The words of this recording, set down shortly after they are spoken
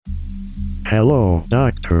Hello,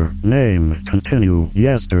 doctor. Name, continue,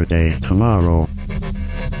 yesterday, tomorrow.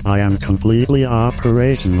 I am completely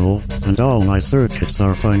operational, and all my circuits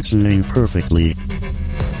are functioning perfectly.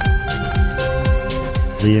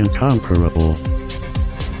 The incomparable.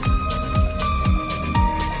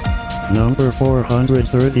 Number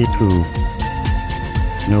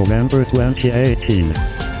 432. November 2018.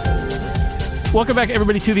 Welcome back,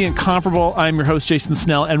 everybody, to The Incomparable. I'm your host, Jason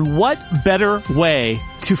Snell, and what better way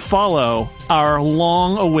to follow our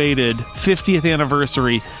long-awaited 50th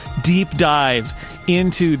anniversary deep dive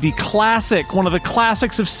into the classic, one of the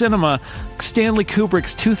classics of cinema, Stanley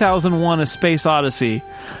Kubrick's 2001: A Space Odyssey,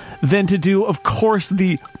 than to do, of course,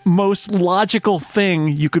 the most logical thing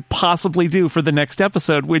you could possibly do for the next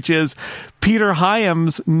episode, which is Peter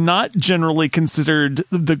Hyams' not generally considered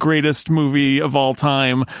the greatest movie of all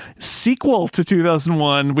time, sequel to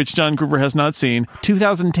 2001, which John Gruber has not seen,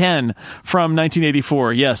 2010 from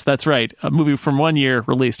 1984. Yes, that's right. A movie from one year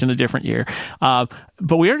released in a different year.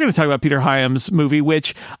 But we are going to talk about Peter Hyams' movie,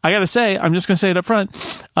 which I got to say, I'm just going to say it up front.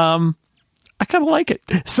 I kind of like it.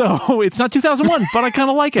 So it's not 2001, but I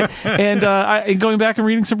kind of like it. And going back and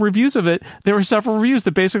reading some reviews of it, there were several reviews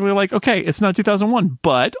that basically like, okay, it's not 2001,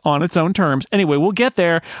 but on its own terms. Anyway, we'll get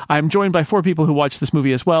there. I'm joined by four people who watched this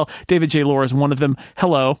movie as well. David J. Lohr is one of them.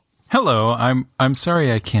 Hello. Hello. I'm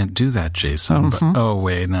sorry I can't do that, Jason. But,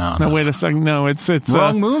 wait, no. No, wait a second. No, it's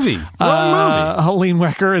wrong movie. Wrong movie. Helene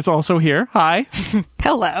Wecker is also here. Hi.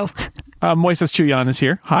 Hello. Moises Chuyan is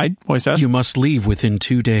here. Hi, Moises. You must leave within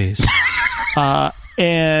 2 days.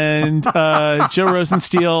 And Joe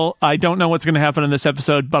Rosensteel, I don't know what's going to happen in this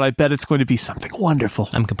episode, but I bet it's going to be something wonderful.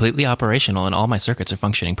 I'm completely operational, and all my circuits are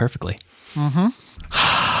functioning perfectly.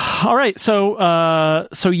 All right, so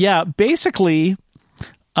yeah, basically,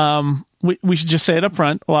 we should just say it up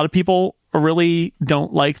front. A lot of people really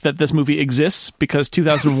don't like that this movie exists because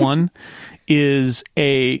 2001 is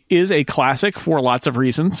a classic for lots of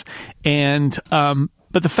reasons, and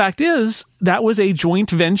but the fact is, that was a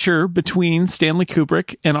joint venture between Stanley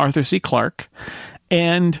Kubrick and Arthur C. Clarke.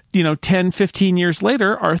 And, 10, 15 years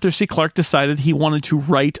later, Arthur C. Clarke decided he wanted to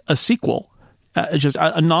write a sequel, just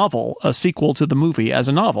a novel, a sequel to the movie as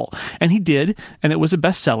a novel. And he did, and it was a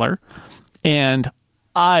bestseller. And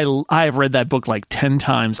I've read that book like 10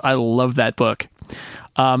 times. I love that book.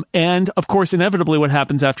 And, of course, inevitably what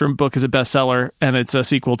happens after a book is a bestseller and it's a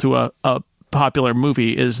sequel to a popular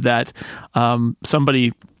movie is that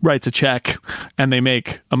somebody writes a check and they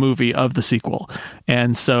make a movie of the sequel.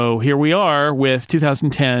 And so here we are with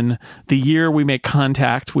 2010, the year we make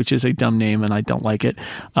Contact, which is a dumb name and I don't like it.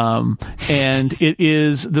 And it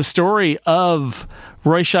is the story of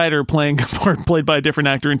Roy Scheider played by a different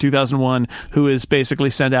actor in 2001, who is basically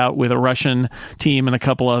sent out with a Russian team and a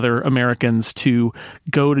couple other Americans to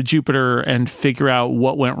go to Jupiter and figure out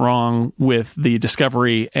what went wrong with the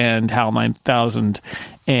Discovery and HAL 9000.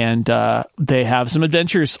 And they have some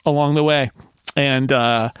adventures along the way. And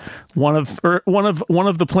one of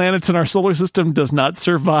the planets in our solar system does not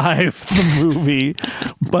survive the movie.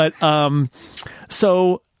 But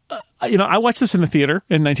I watched this in the theater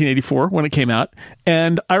in 1984 when it came out,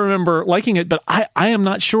 and I remember liking it, but I am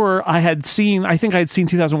not sure I think I had seen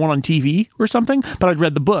 2001 on TV or something, but I'd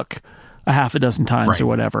read the book a half a dozen times or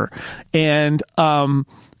whatever. And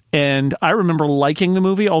I remember liking the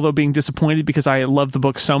movie, although being disappointed because I love the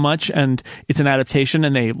book so much, and it's an adaptation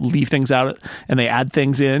and they leave things out and they add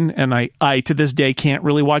things in. And I to this day can't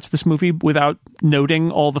really watch this movie without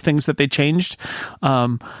noting all the things that they changed.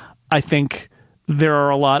 I think there are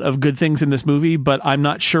a lot of good things in this movie, but I'm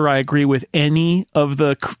not sure I agree with any of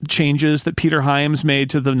the changes that Peter Hyams made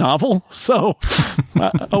to the novel. So,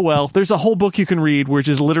 oh well, there's a whole book you can read, which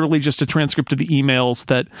is literally just a transcript of the emails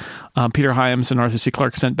that Peter Hyams and Arthur C.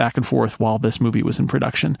 Clarke sent back and forth while this movie was in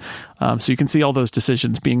production. So you can see all those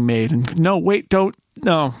decisions being made. And no,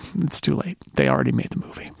 it's too late. They already made the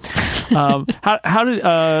movie. How did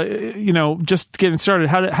just getting started?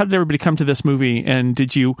 How did everybody come to this movie? And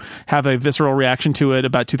did you have a visceral reaction to it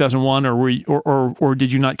about 2001, or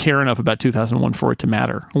did you not care enough about 2001 for it to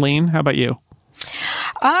matter? Lane, how about you?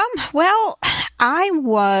 Well, I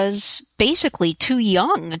was basically too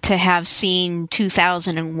young to have seen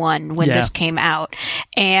 2001 when this came out.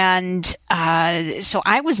 And so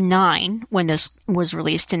I was 9 when this was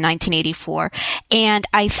released in 1984. And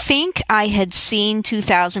I think I had seen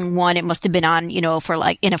 2001. It must have been on, for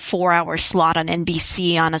like in a 4-hour slot on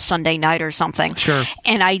NBC on a Sunday night or something. Sure.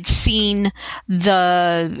 And I'd seen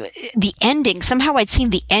the ending. Somehow I'd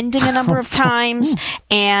seen the ending a number of times.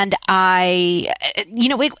 And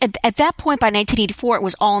at that point by 1984, it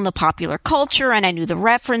was all in the popular culture and I knew the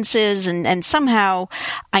references and somehow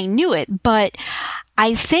I knew it. But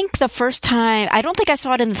I think the first time, I don't think I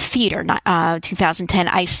saw it in the theater, 2010.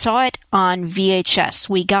 I saw it on VHS.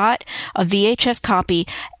 We got a VHS copy,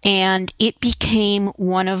 and it became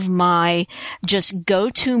one of my just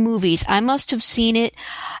go-to movies. I must have seen it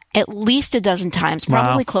at least a dozen times,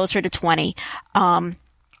 probably closer to 20.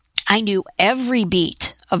 I knew every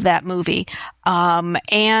beat of that movie.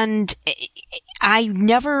 And I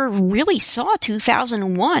never really saw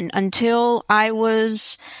 2001 until I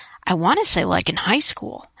want to say like in high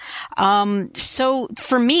school. So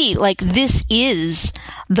for me, like, this is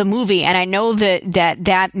the movie, and I know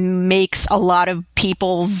that makes a lot of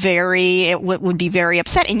people would be very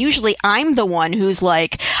upset. And usually I'm the one who's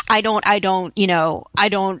like, I don't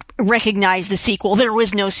recognize the sequel. There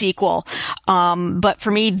was no sequel. But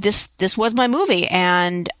for me, this was my movie,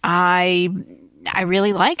 and I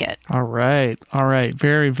really like it. All right.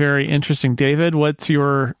 Very, very interesting. David, what's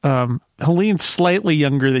your, Helene's slightly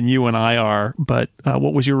younger than you and I are, but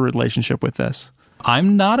what was your relationship with this?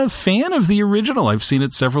 I'm not a fan of the original. I've seen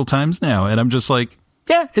it several times now, and I'm just like,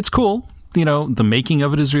 yeah, it's cool. You know, the making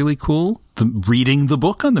of it is really cool. Reading the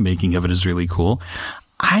book on the making of it is really cool.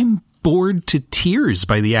 I'm bored to tears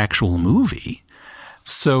by the actual movie.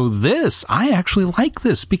 So I actually like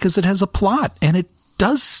this because it has a plot, and it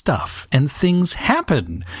does stuff, and things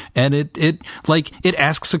happen, and it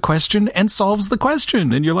asks a question and solves the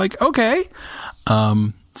question, and you're like, okay.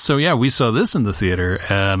 So yeah, we saw this in the theater,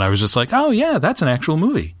 and I was just like, oh yeah, that's an actual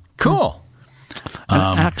movie. Cool.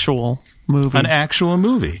 An actual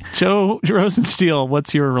movie. Joe Rosensteel,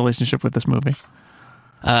 what's your relationship with this movie?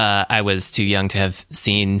 I was too young to have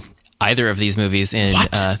seen either of these movies in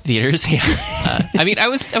theaters. Yeah. I mean, I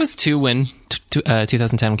was 2 when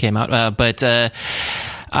 2010 came out, but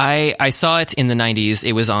I saw it in the 90s.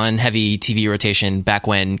 It was on heavy TV rotation back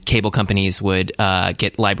when cable companies would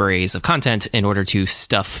get libraries of content in order to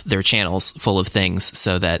stuff their channels full of things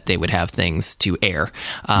so that they would have things to air.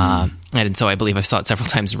 And so I believe I saw it several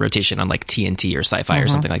times in rotation on like TNT or sci-fi or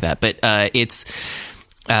something like that. But it's...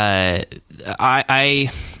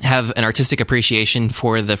 I have an artistic appreciation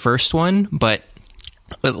for the first one, but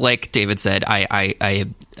like David said,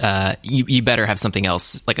 you better have something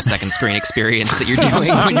else, like a second screen experience that you're doing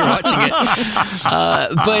when you're watching it.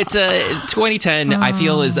 But 2010, I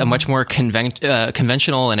feel, is a much more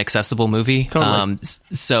conventional and accessible movie. Totally.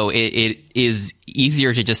 So it is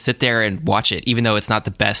easier to just sit there and watch it, even though it's not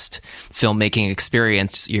the best filmmaking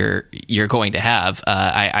experience you're going to have.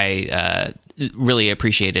 I really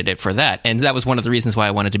appreciated it for that, and that was one of the reasons why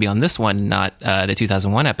I wanted to be on this one, not the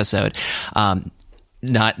 2001 episode.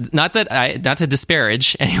 Not to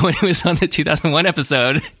disparage anyone who was on the 2001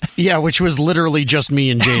 episode. Yeah, which was literally just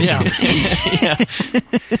me and Jason. Yeah.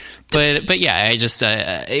 But yeah, I just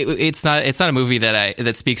it's not a movie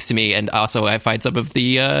that speaks to me, and also I find some of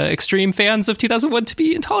the extreme fans of 2001 to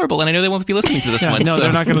be intolerable, and I know they won't be listening to this one. No, so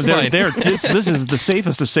they're not going to. This is the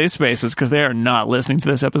safest of safe spaces because they are not listening to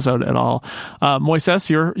this episode at all. Moises,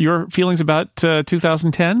 your feelings about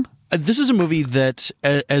 2010? This is a movie that,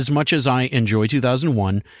 as much as I enjoy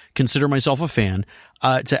 2001, consider myself a fan.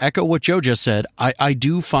 To echo what Joe just said, I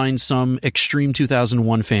do find some extreme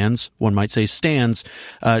 2001 fans, one might say stans,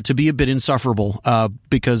 to be a bit insufferable,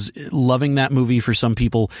 because loving that movie for some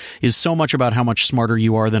people is so much about how much smarter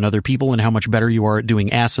you are than other people and how much better you are at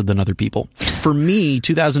doing acid than other people. For me,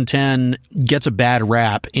 2010 gets a bad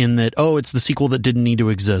rap in that, it's the sequel that didn't need to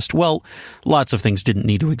exist. Well, lots of things didn't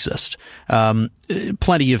need to exist.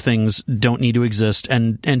 Plenty of things don't need to exist.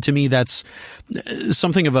 And to me, that's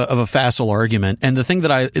something of a facile argument. And the thing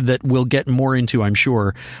that we'll get more into, I'm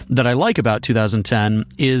sure, that I like about 2010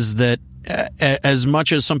 is that as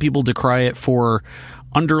much as some people decry it for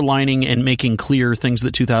underlining and making clear things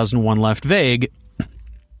that 2001 left vague,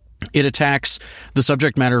 it attacks the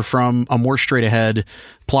subject matter from a more straight ahead,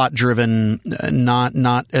 plot driven,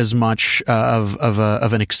 not as much of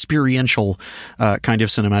an experiential kind of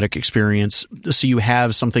cinematic experience. So you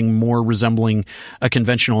have something more resembling a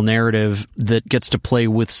conventional narrative that gets to play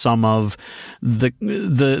with some of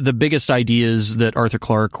the biggest ideas that Arthur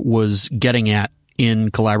Clarke was getting at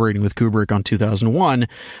in collaborating with Kubrick on 2001,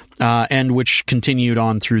 and which continued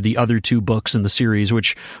on through the other 2 books in the series,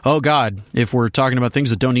 which, oh God, if we're talking about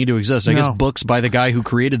things that don't need to exist, I guess books by the guy who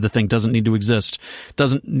created the thing doesn't need to exist.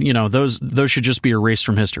 Those should just be erased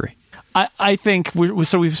from history. I think, we've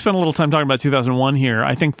spent a little time talking about 2001 here.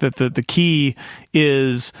 I think that the key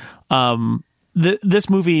is this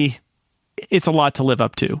movie, it's a lot to live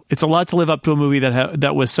up to. It's a lot to live up to a movie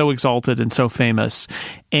that was so exalted and so famous.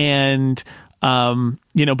 And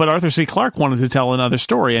but Arthur C. Clarke wanted to tell another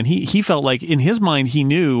story, and he felt like in his mind he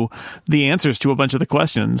knew the answers to a bunch of the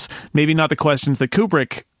questions. Maybe not the questions that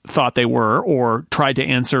Kubrick thought they were, or tried to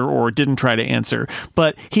answer, or didn't try to answer.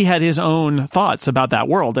 But he had his own thoughts about that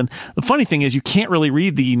world. And the funny thing is, you can't really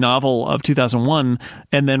read the novel of 2001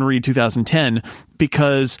 and then read 2010,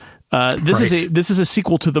 because this is a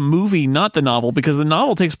sequel to the movie, not the novel, because the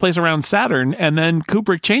novel takes place around Saturn, and then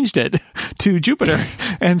Kubrick changed it to Jupiter,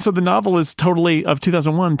 and so the novel is totally of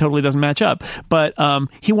 2001 totally doesn't match up. But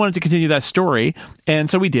he wanted to continue that story, and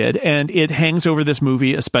so we did, and it hangs over this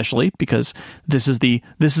movie especially because this is the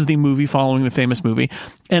movie following the famous movie,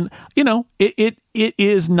 and it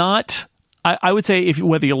is not. I would say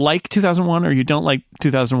whether you like 2001 or you don't like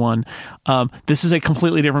 2001, this is a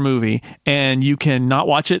completely different movie, and you can not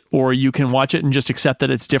watch it, or you can watch it and just accept that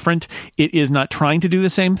it's different. It is not trying to do the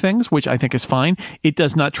same things, which I think is fine. It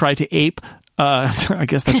does not try to ape. I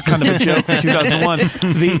guess that's kind of a joke for 2001.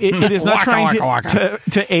 It is not trying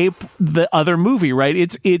to ape the other movie, right?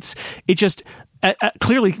 It just.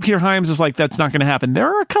 Clearly, Peter Hyams is like, that's not going to happen. There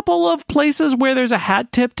are a couple of places where there's a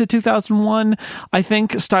hat tip to 2001, I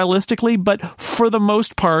think, stylistically, but for the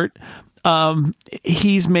most part,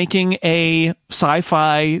 he's making a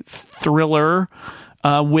sci-fi thriller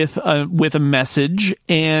with a message,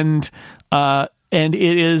 and it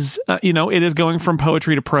is it is going from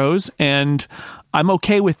poetry to prose, and I'm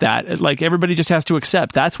okay with that. Like, everybody just has to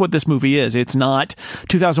accept that's what this movie is. It's not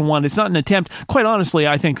 2001. It's not an attempt. Quite honestly,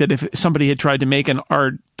 I think that if somebody had tried to make an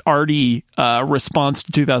arty response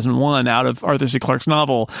to 2001 out of Arthur C. Clarke's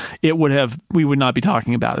novel, we would not be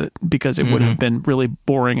talking about it, because it would have been really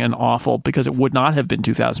boring and awful, because it would not have been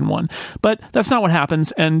 2001. But that's not what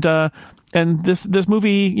happens. And this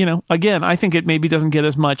movie, again, I think it maybe doesn't get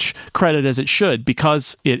as much credit as it should,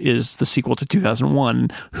 because it is the sequel to 2001.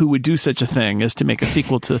 Who would do such a thing as to make a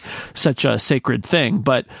sequel to such a sacred thing?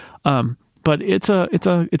 But it's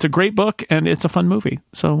a great book, and it's a fun movie.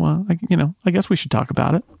 So I guess we should talk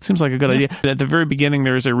about it. Seems like a good idea. At the very beginning,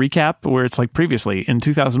 there's a recap where it's like previously in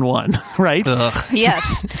 2001, right?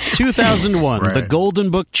 Yes, 2001, right. The Golden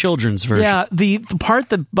Book children's version. Yeah, the part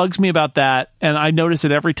that bugs me about that, and I notice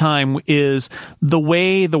it every time, is the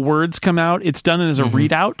way the words come out. It's done as a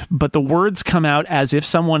readout, but the words come out as if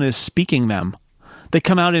someone is speaking them. They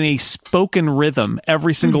come out in a spoken rhythm,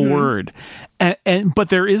 every single word. But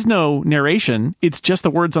there is no narration. It's just the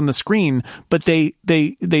words on the screen, but they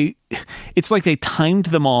it's like they timed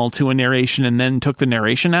them all to a narration and then took the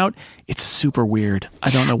narration out. It's super weird.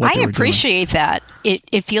 I don't know what they were doing. I appreciate that.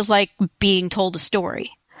 It feels like being told a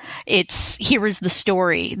story. Here is the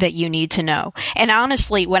story that you need to know. And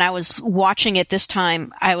honestly, when I was watching it this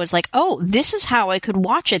time, I was like, oh, this is how I could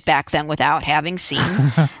watch it back then without having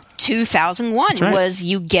seen 2001. Right. Was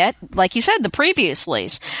you get, like you said, the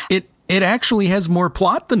previouslys. It actually has more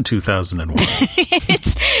plot than 2001.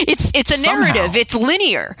 It's a narrative. It's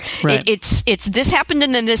linear. Right. It's this happened,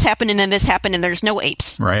 and then this happened, and then this happened, and there's no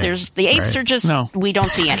apes. Right. The apes are just, we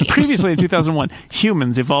don't see any apes. Previously in 2001,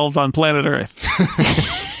 humans evolved on planet Earth.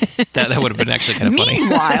 that would have been actually kind of funny.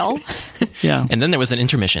 Meanwhile, yeah. And then there was an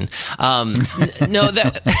intermission. I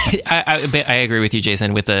agree with you,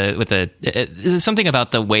 Jason. There's something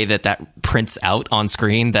about the way that prints out on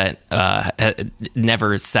screen that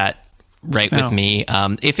never sat right with me.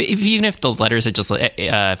 Even if the letters had just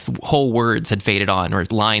whole words had faded on, or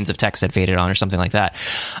lines of text had faded on, or something like that.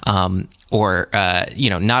 Or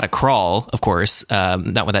not a crawl, of course,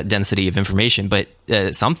 not with that density of information, but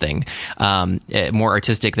something more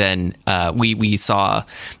artistic than we saw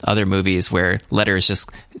other movies where letters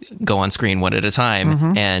just go on screen one at a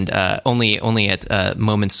time, and only at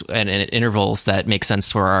moments and at intervals that make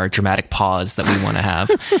sense for our dramatic pause that we want to have.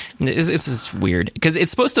 It's just weird, because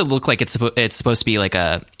it's supposed to look like it's supposed to be like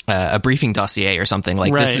a briefing dossier or something,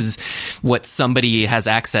 like right. This is what somebody has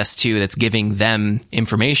access to that's giving them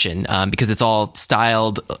information, because it's all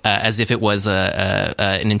styled as if it was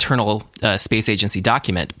an internal space agency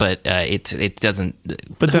document, but it doesn't.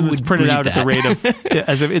 But then it's printed out at the rate of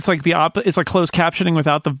as if it's like it's like closed captioning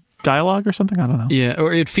without the dialogue or something. I don't know. Yeah,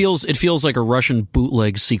 or it feels like a Russian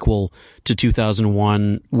bootleg sequel to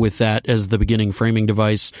 2001 with that as the beginning framing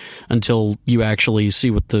device until you actually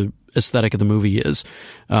see what the aesthetic of the movie is.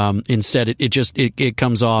 Instead, it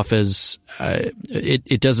comes off as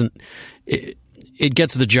it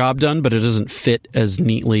gets the job done, but it doesn't fit as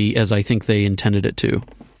neatly as I think they intended it to.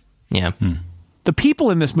 Yeah. The people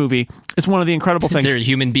in this movie, it's one of the incredible things. There are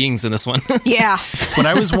human beings in this one. Yeah. When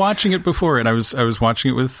I was watching it before, and I was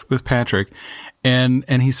watching it with Patrick, and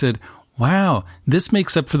he said, wow, this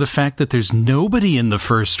makes up for the fact that there's nobody in the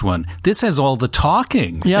first one. This has all the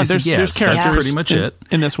talking. Yeah, there's characters. That's pretty much it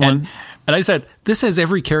in this one. And I said, this has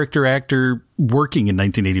every character actor working in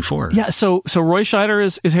 1984. Yeah, so Roy Scheider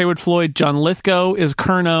is Haywood Floyd, John Lithgow is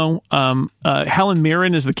Curnow, Helen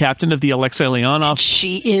Mirren is the captain of the Alexei Leonov.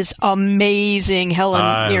 She is amazing,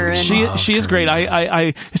 Helen Mirren. She is great.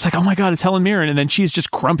 I it's like, oh my god, it's Helen Mirren, and then she's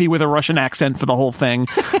just grumpy with a Russian accent for the whole thing.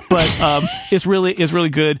 But it's really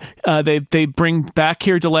good. They bring back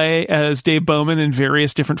Keir Delay as Dave Bowman in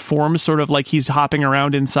various different forms, sort of like he's hopping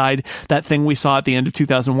around inside that thing we saw at the end of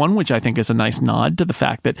 2001, which I think is a nice nod to the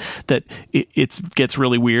fact that it gets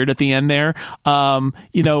really weird at the end there.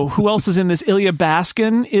 Who else is in this? Ilya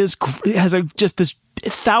Baskin has just this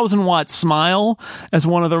 1,000-watt smile as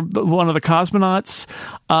one of the cosmonauts.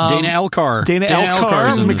 Dana Elkar. Dana Elkar,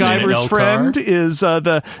 MacGyver's friend, is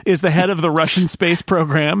the head of the Russian space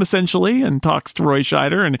program essentially, and talks to Roy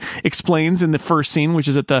Scheider and explains in the first scene, which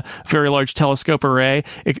is at the Very Large Telescope Array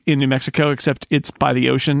in New Mexico, except it's by the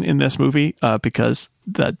ocean in this movie because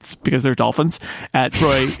they're dolphins at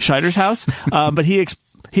Roy Scheider's house. But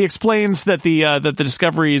he explains that the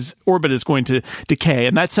Discovery's orbit is going to decay,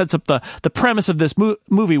 and that sets up the premise of this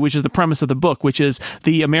movie, which is the premise of the book, which is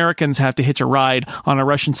the Americans have to hitch a ride on a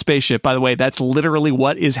Russian spaceship. By the way, that's literally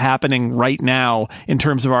what is happening right now in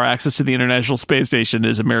terms of our access to the International Space Station,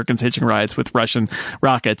 is Americans hitching rides with Russian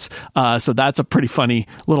rockets. So that's a pretty funny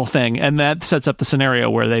little thing, and that sets up the scenario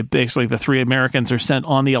where the three Americans are sent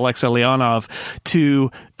on the Alexei Leonov to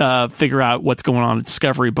figure out what's going on at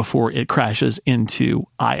Discovery before it crashes into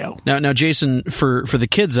Io. Now, Jason, for the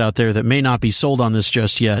kids out there that may not be sold on this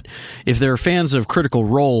just yet, if they're fans of Critical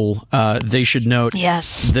Role, they should note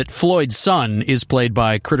that Floyd's son is played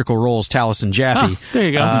by Critical Role's Taliesin Jaffe. There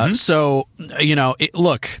you go. So,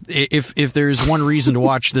 look, if there's one reason to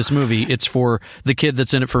watch this movie, it's for the kid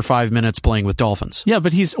that's in it for 5 minutes playing with dolphins. Yeah,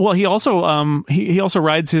 but he also he also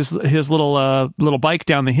rides his little bike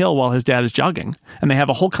down the hill while his dad is jogging, and they have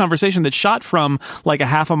a whole conversation that's shot from like a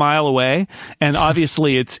half a mile away, and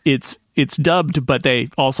obviously it's dubbed, but they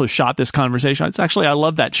also shot this conversation. It's actually, I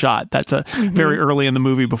love that shot. That's very early in the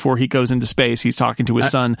movie before he goes into space. He's talking to his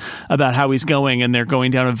son about how he's going, and they're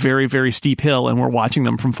going down a very, very steep hill, and we're watching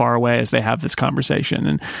them from far away as they have this conversation.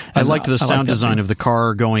 And I liked the sound design of the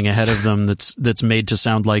car going ahead of them. That's made to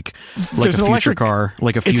sound like a future car,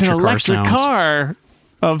 like a future car sounds. It's an electric car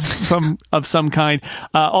of some kind.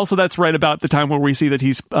 Also, that's right about the time where we see that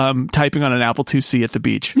he's typing on an Apple IIc at the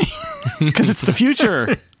beach, because it's the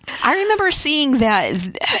future. I remember seeing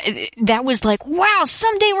that was like, wow,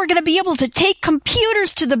 someday we're going to be able to take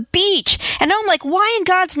computers to the beach. And I'm like, why in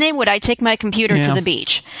God's name would I take my computer to the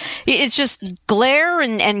beach? It's just glare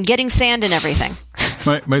and getting sand and everything.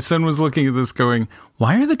 My son was looking at this going,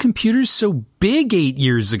 why are the computers so big 8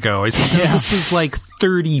 years ago? I said, no, this was like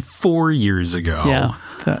 34 years ago. Yeah,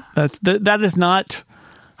 that is not...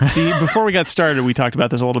 Before we got started, we talked about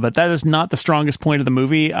this a little bit. That is not the strongest point of the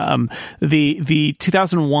movie. The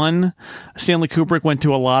 2001 Stanley Kubrick went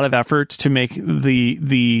to a lot of effort to make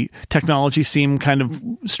the technology seem kind of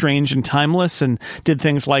strange and timeless, and did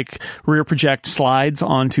things like rear project slides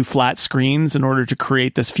onto flat screens in order to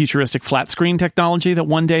create this futuristic flat screen technology that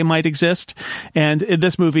one day might exist. And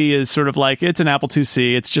this movie is sort of like, it's an Apple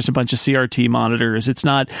IIc. It's just a bunch of CRT monitors. It's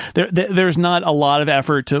not there's not a lot of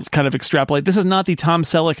effort to kind of extrapolate. This is not the Tom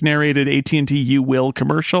Selleck narrated AT&T You Will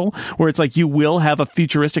commercial where it's like, you will have a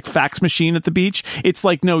futuristic fax machine at the beach. It's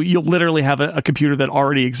like, no, you'll literally have a computer that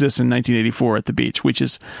already exists in 1984 at the beach, which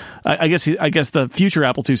is, I guess the future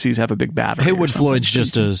Apple IIcs have a a big battery. Haywood Floyd's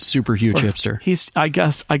just a super huge hipster. I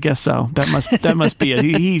guess so. That must be it.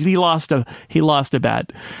 He lost a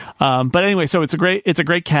bet. But anyway, so it's a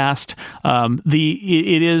great cast.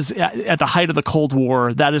 It is at the height of the Cold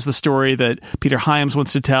War. That is the story that Peter Hyams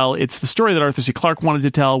wants to tell. It's the story that Arthur C. Clarke wanted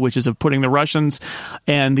to tell, which is of putting the Russians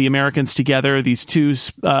and the Americans together, these two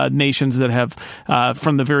nations that have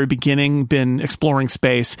from the very beginning been exploring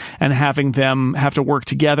space, and having them have to work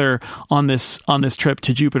together on this trip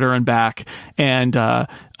to Jupiter and back. And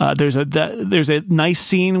there's a nice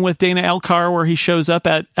scene with Dana Elkar where he shows up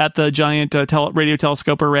at the giant radio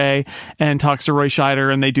telescope array and talks to Roy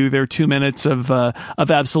Scheider, and they do their 2 minutes of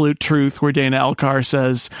absolute truth, where Dana Elkar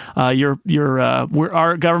says,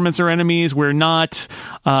 our governments are enemies. We're not.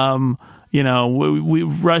 We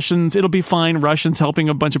Russians, it'll be fine. Russians helping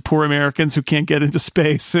a bunch of poor Americans who can't get into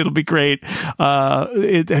space. It'll be great.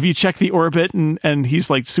 Have you checked the orbit? And he's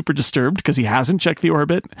like super disturbed because he hasn't checked the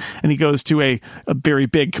orbit. And he goes to a very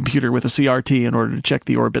big computer with a CRT in order to check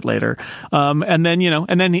the orbit later. And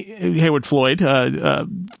then Haywood Floyd,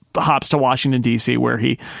 hops to Washington, D.C., where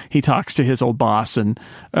he talks to his old boss,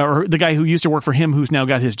 or the guy who used to work for him, who's now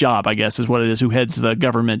got his job, I guess is what it is, who heads the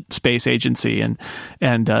government space agency, and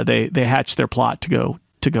they hatch their plot to go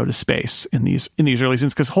to go to space in these early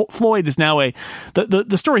scenes, because Floyd is now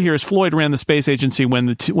the story here is Floyd ran the space agency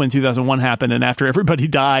when 2001 happened, and after everybody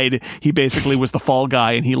died, he basically was the fall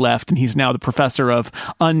guy, and he left, and he's now the professor of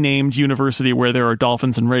unnamed university where there are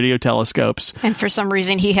dolphins and radio telescopes. And for some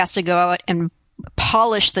reason, he has to go out and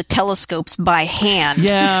polish the telescopes by hand.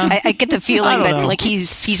 Yeah, I get the feeling that's like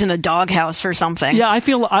he's in a doghouse or something. Yeah,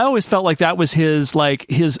 I always felt like that was his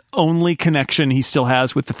only connection he still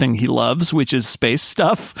has with the thing he loves, which is space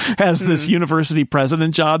stuff. Has this university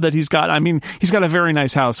president job that he's got. I mean, he's got a very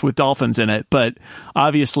nice house with dolphins in it, but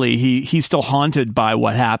obviously he's still haunted by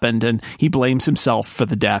what happened, and he blames himself for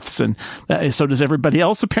the deaths, and so does everybody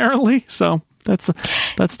else apparently. So. That's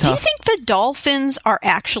tough. Do you think the dolphins are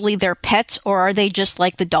actually their pets, or are they just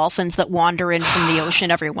like the dolphins that wander in from the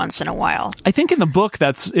ocean every once in a while? I think in the book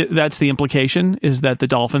that's the implication, is that the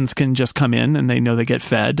dolphins can just come in and they know they get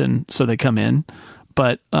fed, and so they come in.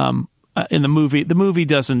 But in the movie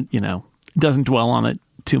doesn't dwell on it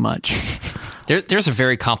too much. There's a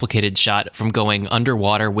very complicated shot from going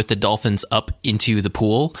underwater with the dolphins up into the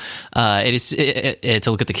pool. To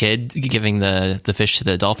look at the kid giving the fish to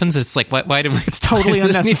the dolphins. It's like, why do we? It's totally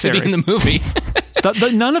unnecessary. This need to be in the movie.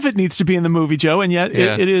 None of it needs to be in the movie, Joe, and yet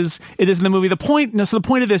it is in the movie. The point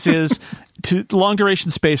of this is to long duration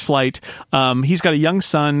space flight. He's got a young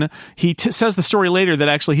son. He says the story later that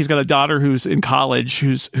actually he's got a daughter who's in college,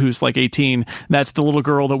 who's like 18. That's the little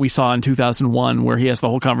girl that we saw in 2001, where he has the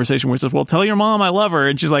whole conversation where he says, "Well, tell your mom I love her,"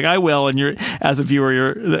 and she's like, "I will." And you're, as a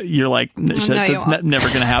viewer, you're like, "That's never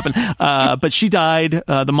going to happen." But she died.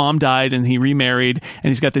 The mom died, and he remarried, and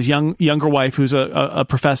he's got this younger wife who's a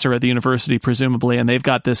professor at the university, presumably, and they've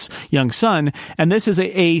got this young son. And this is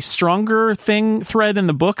a stronger thread in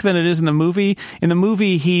the book than it is in the movie. In the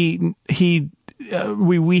movie,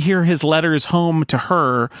 we hear his letters home to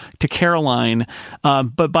her, to Caroline,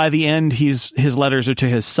 but by the end, his letters are to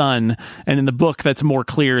his son. And in the book, that's more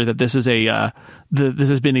clear that this is this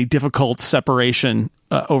has been a difficult separation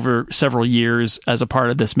over several years as a part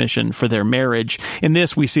of this mission for their marriage. In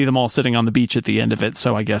this, we see them all sitting on the beach at the end of it,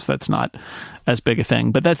 so I guess that's not as big a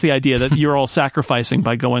thing. But that's the idea, that you're all sacrificing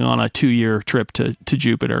by going on a 2-year trip to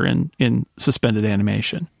Jupiter in suspended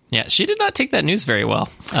animation. Yeah, she did not take that news very well.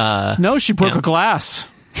 No, she broke a glass.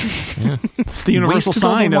 Yeah. It's the universal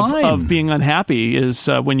sign of being unhappy is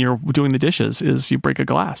when you're doing the dishes, is you break a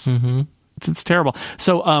glass. Mm-hmm. It's terrible.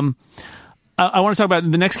 So I want to talk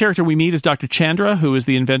about the next character we meet is Dr. Chandra, who is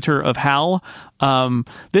the inventor of HAL.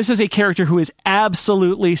 This is a character who is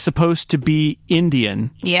absolutely supposed to be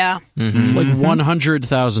Indian. Yeah. Mm-hmm. Like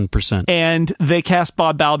 100,000%. And they cast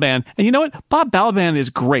Bob Balaban. And you know what? Bob Balaban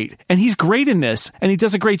is great. And he's great in this. And he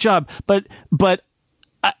does a great job. But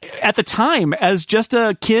at the time, as just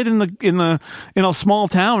a kid in a small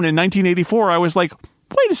town in 1984, I was like,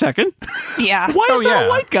 wait a second. Yeah. Why is that a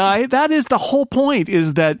white guy? That is the whole point,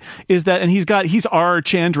 is that, and he's R.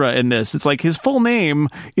 Chandra in this. It's like his full name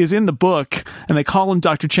is in the book, and they call him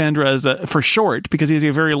Dr. Chandra for short, because he has a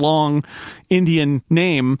very long Indian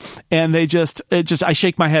name, and I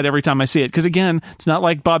shake my head every time I see it. Because again, it's not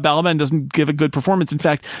like Bob Balaban doesn't give a good performance. In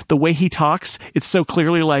fact, the way he talks, it's so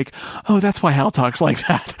clearly like, oh, that's why Hal talks like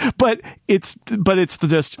that. But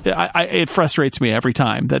it frustrates me every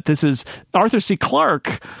time that this is Arthur C. Clarke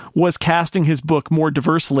was casting his book more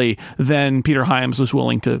diversely than Peter Hyams was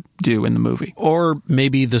willing to do in the movie. Or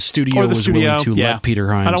maybe the studio was willing to let Peter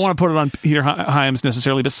Hyams. I don't want to put it on Peter Hyams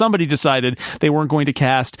necessarily, but somebody decided they weren't going to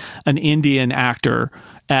cast an Indian actor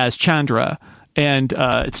as Chandra. And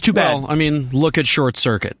it's too bad. Well, I mean, look at Short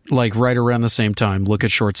Circuit. Like right around the same time, look at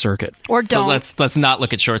Short Circuit. Or don't. Well, let's not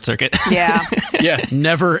look at Short Circuit. Yeah. Yeah,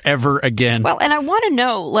 never ever again. Well, and I want to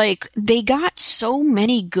know, like, they got so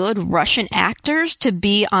many good Russian actors to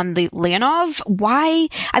be on the Leonov. Why?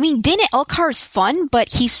 I mean, Dana Elkar's fun,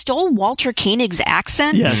 but he stole Walter Koenig's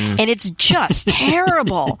accent. Yes. And it's just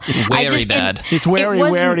terrible. Very bad. It's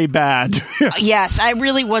very bad. Yes, I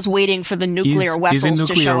really was waiting for the nuclear vessels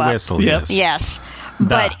to show up. Vessel, Yes.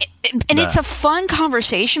 But it's a fun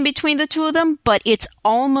conversation between the two of them, but it's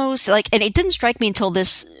almost like, and it didn't strike me until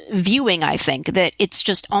this viewing, I think, that it's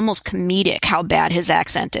just almost comedic how bad his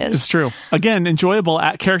accent is. It's true. Again, enjoyable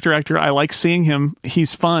character actor. I like seeing him.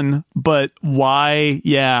 He's fun, but why?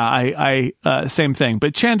 Yeah, I same thing.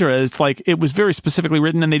 But Chandra is like, it was very specifically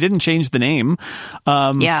written, and they didn't change the name.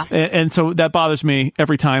 Yeah. And so that bothers me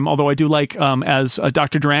every time, although I do like, as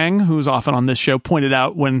Dr. Drang, who's often on this show, pointed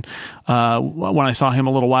out when I saw him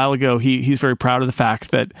a little while ago, he's very proud of the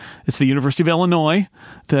fact that it's the University of Illinois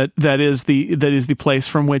that is the place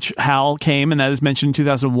from which HAL came, and that is mentioned in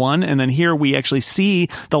 2001. And then here we actually see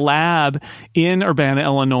the lab in Urbana,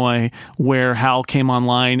 Illinois, where HAL came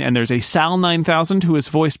online, and there's there's a Sal 9000 who is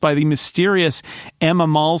voiced by the mysterious Emma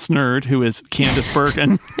Malsnerd, who is Candice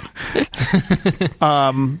Bergen.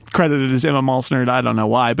 Credited as Emma Malsnerd, I don't know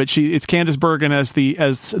why, but it's Candice Bergen as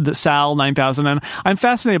the Sal 9000. And I'm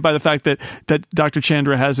fascinated by the fact that Dr.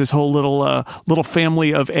 Chandra has this whole little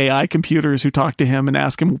family of AI computers who talk to him and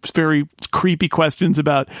ask him very creepy questions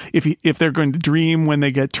about if they're going to dream when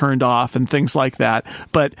they get turned off and things like that.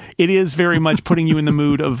 But it is very much putting you in the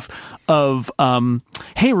mood of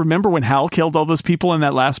hey, remember when Hal killed all those people in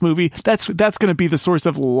that last movie? That's going to be the source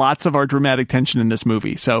of lots of our dramatic tension in this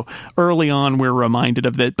movie. So early on, we're reminded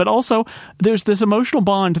of that. But also, there's this emotional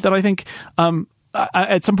bond that I think,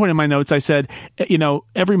 at some point in my notes, I said,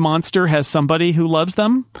 every monster has somebody who loves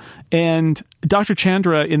them. And Dr.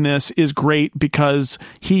 Chandra in this is great because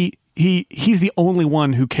he's the only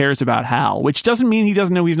one who cares about Hal, which doesn't mean he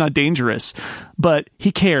doesn't know he's not dangerous, but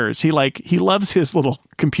he cares. He loves his little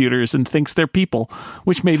computers and thinks they're people,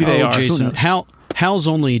 which maybe they are. Jason, Hal's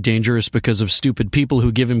only dangerous because of stupid people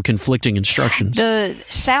who give him conflicting instructions. The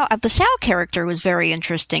Sal character was very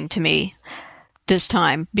interesting to me this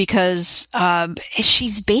time because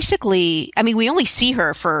she's basically, we only see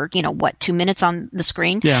her for 2 minutes on the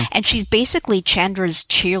screen, and she's basically Chandra's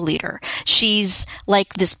cheerleader. She's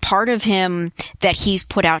like this part of him that he's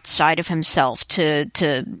put outside of himself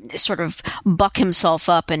to sort of buck himself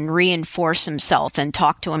up and reinforce himself and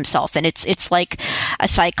talk to himself. And it's like a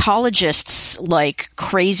psychologist's like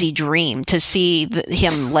crazy dream to see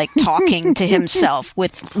him like talking to himself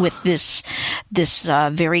with this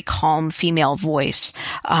very calm female voice.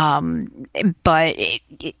 But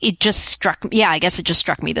it just struck me. Yeah, I guess it just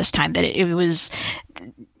struck me this time that it was,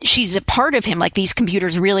 she's a part of him. Like these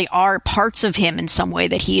computers really are parts of him in some way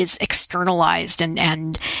that he is externalized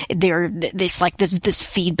and it's like this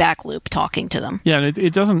feedback loop talking to them. Yeah. And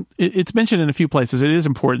it's mentioned in a few places. It is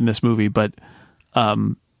important in this movie, but,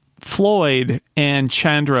 Floyd and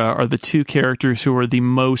Chandra are the two characters who are the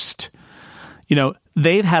most,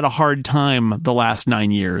 they've had a hard time the last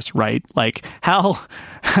 9 years, right? Like Hal,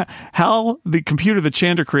 the computer that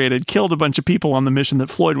Chandra created, killed a bunch of people on the mission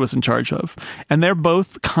that Floyd was in charge of. And they're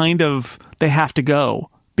both they have to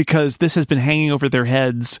go because this has been hanging over their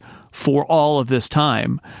heads for all of this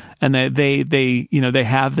time. And they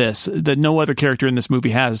have this that no other character in this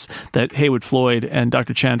movie has, that Haywood Floyd and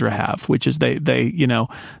Dr. Chandra have, which is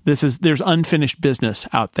there's unfinished business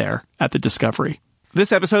out there at the Discovery.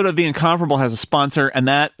 This episode of The Incomparable has a sponsor, and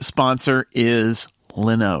that sponsor is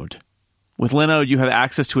Linode. With Linode, you have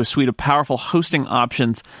access to a suite of powerful hosting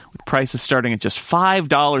options with prices starting at just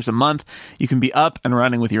 $5 a month. You can be up and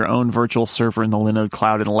running with your own virtual server in the Linode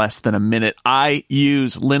cloud in less than a minute. I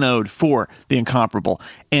use Linode for The Incomparable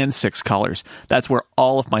and Six Colors. That's where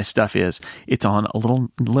all of my stuff is. It's on a little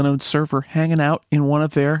Linode server hanging out in one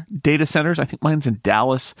of their data centers. I think mine's in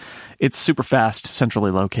Dallas. It's super fast, centrally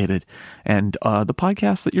located. And the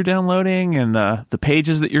podcasts that you're downloading and the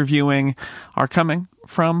pages that you're viewing are coming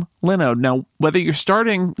from Linode. Now, whether you're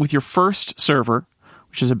starting with your first server,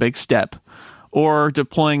 which is a big step, or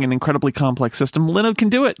deploying an incredibly complex system, Linode can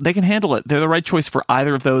do it. They can handle it. They're the right choice for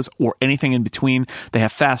either of those or anything in between. They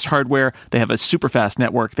have fast hardware. They have a super fast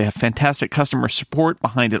network. They have fantastic customer support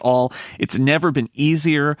behind it all. It's never been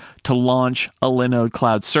easier to launch a Linode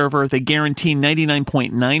cloud server. They guarantee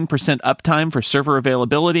 99.9% uptime for server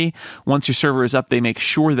availability. Once your server is up, they make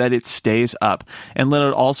sure that it stays up. And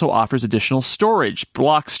Linode also offers additional storage.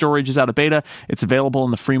 Block storage is out of beta. It's available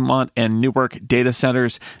in the Fremont and Newark data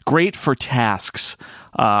centers. Great for tasks.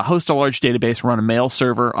 Host a large database, run a mail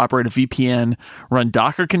server, operate a VPN, run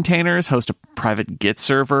Docker containers, host a private Git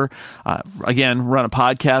server, again, run a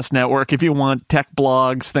podcast network if you want, tech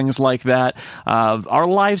blogs, things like that. Our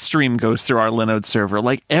live stream goes through our Linode server.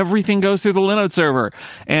 Like everything goes through the Linode server.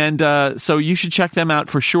 And so you should check them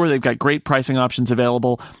out for sure. They've got great pricing options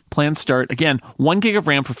available. Plans start, again, 1 gig of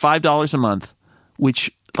RAM for $5 a month,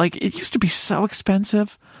 which, like, it used to be so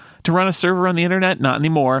expensive to run a server on the internet. Not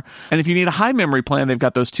anymore. And if you need a high memory plan, they've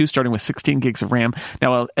got those too, starting with 16 gigs of RAM.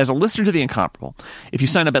 Now, as a listener to The Incomparable, if you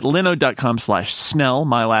sign up at linode.com/Snell,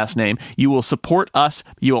 my last name, you will support us.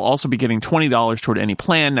 You will also be getting $20 toward any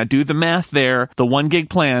plan. Now, do the math there. The 1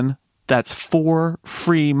 gig plan, that's 4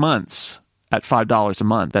 free months at $5 a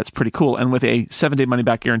month. That's pretty cool. And with a 7-day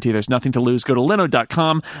money-back guarantee, there's nothing to lose. Go to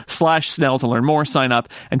linode.com/Snell to learn more, sign up,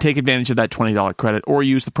 and take advantage of that $20 credit, or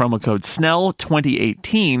use the promo code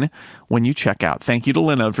SNELL2018 when you check out. Thank you to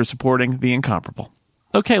Linode for supporting The Incomparable.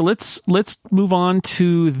 Okay, let's move on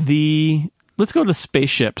to let's go to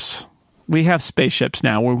spaceships. We have spaceships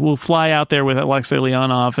now. We'll fly out there with Alexei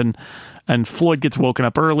Leonov, and Floyd gets woken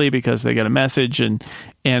up early because they get a message, and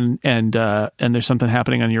there's something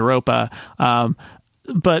happening on Europa.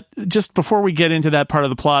 but just before we get into that part of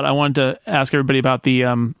the plot, I wanted to ask everybody about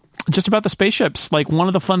the just about the spaceships. Like, one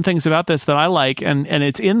of the fun things about this that I like, and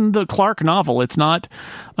it's in the Clarke novel. It's not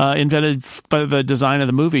invented by the design of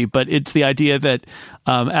the movie, but it's the idea that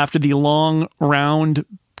after the long, round,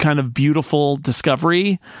 kind of beautiful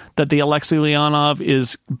discovery, that the Alexei Leonov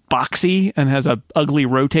is boxy and has a ugly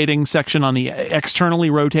rotating section on the externally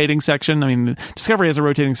rotating section. I mean, the Discovery has a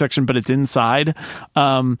rotating section, but it's inside.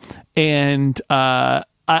 I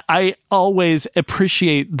always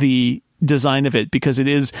appreciate the design of it, because it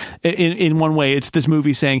is, in one way, it's this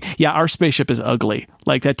movie saying, yeah, our spaceship is ugly.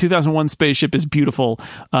 Like, that 2001 spaceship is beautiful.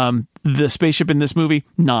 The spaceship in this movie,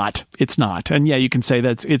 it's not. And yeah, you can say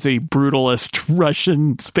that it's a brutalist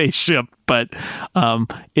Russian spaceship, but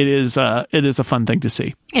it is a fun thing to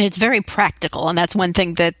see. And it's very practical, and that's one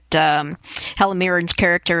thing that Helen Mirren's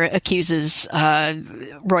character accuses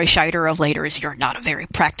Roy Scheider of later, is you're not a very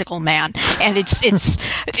practical man. And it's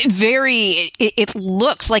very, it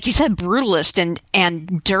looks, like you said, brutalist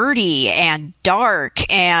and dirty and dark,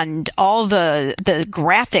 and all the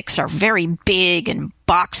graphics are very big and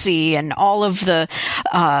boxy, and all of the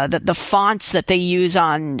fonts that they use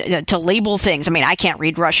on to label things. I mean, I can't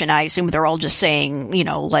read Russian. I assume they're all just saying,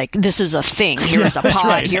 like, this is a thing. Here is a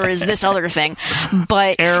pod. Right. Here is this other thing.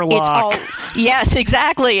 But airlock. It's all, yes,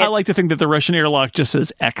 exactly. I like to think that the Russian airlock just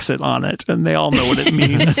says exit on it, and they all know what it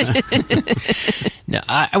means. No,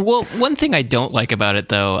 well, one thing I don't like about it,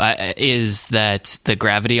 though, is that the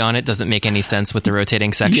gravity on it doesn't make any sense with the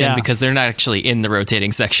rotating section, because they're not actually in the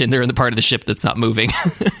rotating section. They're in the part of the ship that's not moving.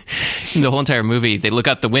 The whole entire movie, they look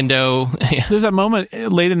out the window. There's that moment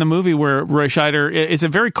late in the movie where Roy Scheider, it's a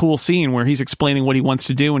very cool scene where he's explaining what he wants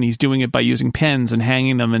to do, and he's doing it by using pens and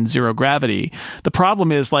hanging them in zero gravity. The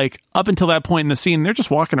problem is, like, up until that point in the scene, they're just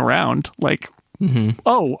walking around like,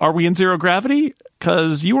 oh, are we in zero gravity?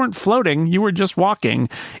 Because you weren't floating, you were just walking.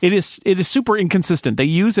 It is super inconsistent. They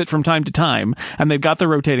use it from time to time, and they've got the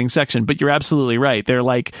rotating section, but you're absolutely right. They're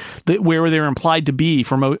like where they're implied to be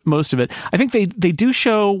for most of it. I think they do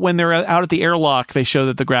show, when they're out at the airlock, they show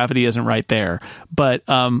that the gravity isn't right there. But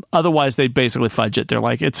otherwise, they basically fudge it. They're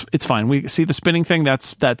like, it's fine. We see the spinning thing.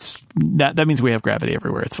 That means we have gravity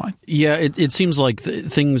everywhere. It's fine. Yeah, it seems like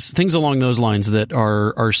things along those lines that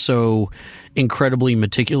are so incredibly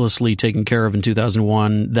meticulously taken care of in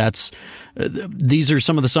 2001. These are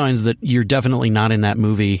some of the signs that you're definitely not in that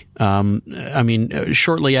movie. I mean,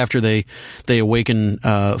 shortly after they awaken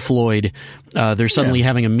Floyd, they're suddenly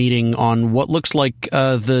having a meeting on what looks like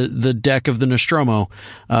the deck of the Nostromo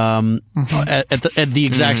at the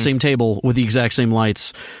exact same table with the exact same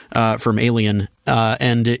lights from Alien,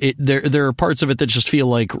 and there are parts of it that just feel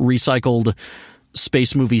like recycled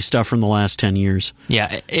space movie stuff from the last 10 years.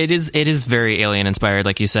 Yeah, it is very Alien inspired,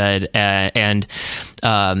 like you said, and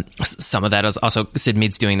some of that is also Sid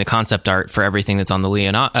Mead's doing the concept art for everything that's on the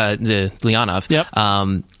Leonov. Yep.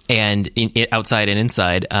 And outside and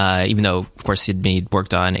inside, even though, of course, Sid Mead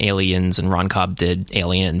worked on Aliens and Ron Cobb did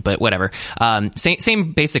Alien, but whatever.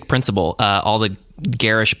 Same basic principle. All the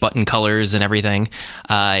garish button colors and everything,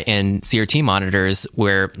 and CRT monitors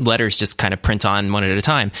where letters just kind of print on one at a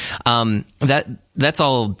time. That's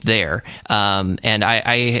all there. And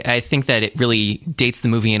I think that it really dates the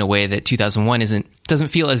movie in a way that 2001 doesn't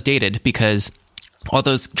feel as dated, because all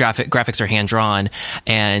those graphics are hand-drawn,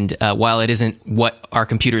 and while it isn't what our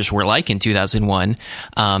computers were like in 2001,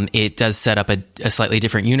 it does set up a slightly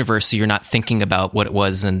different universe, so you're not thinking about what it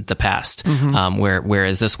was in the past.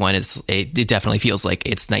 Whereas this one, it definitely feels like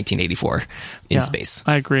it's 1984 in space.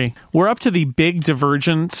 I agree. We're up to the big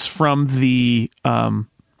divergence from the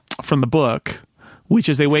book, which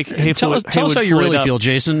is they wake. Tell us how you really feel,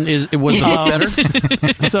 Jason. Was the book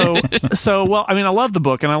better? So well, I mean, I love the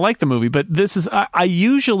book and I like the movie, but this is I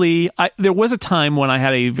usually there was a time when I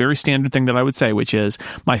had a very standard thing that I would say, which is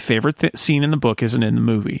my favorite scene in the book isn't in the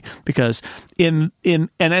movie, because and it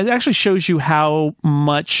actually shows you how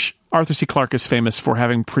much Arthur C. Clarke is famous for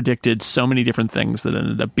having predicted so many different things that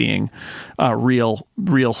ended up being real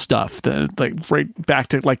stuff, like right back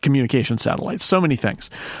to like communication satellites, so many things.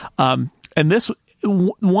 And this,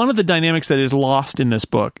 one of the dynamics that is lost in this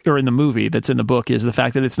book, or in the movie that's in the book, is the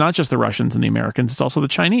fact that it's not just the Russians and the Americans, it's also the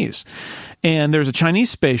Chinese. And there's a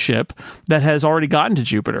Chinese spaceship that has already gotten to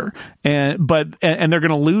Jupiter, and they're going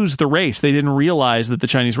to lose the race. They didn't realize that the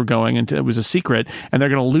Chinese were going, and it was a secret, and they're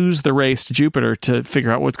going to lose the race to Jupiter to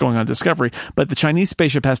figure out what's going on in Discovery. But the Chinese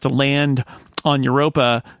spaceship has to land on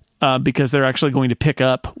Europa because they're actually going to pick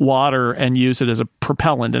up water and use it as a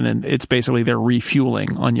propellant, and it's basically their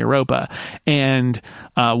refueling on Europa. And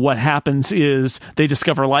what happens is they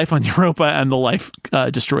discover life on Europa, and the life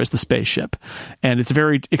destroys the spaceship. And it's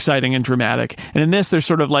very exciting and dramatic. And in this, they're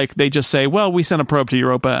sort of like, they just say, well, we sent a probe to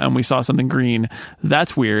Europa and we saw something green.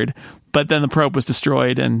 That's weird. But then the probe was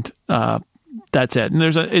destroyed, and that's it. And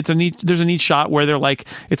there's a neat shot where they're like,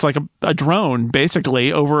 it's like a drone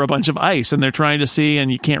basically over a bunch of ice, and they're trying to see,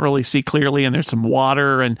 and you can't really see clearly, and there's some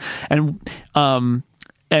water, and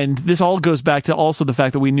this all goes back to also the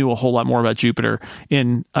fact that we knew a whole lot more about Jupiter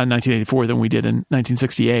in 1984 than we did in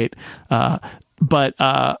 1968. But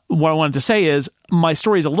what I wanted to say is my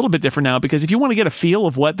story is a little bit different now, because if you want to get a feel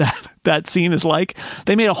of what that scene is like,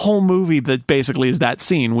 they made a whole movie that basically is that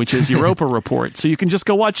scene, which is Europa Report. So you can just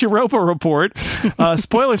go watch Europa Report.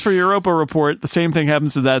 Spoilers for Europa Report. The same thing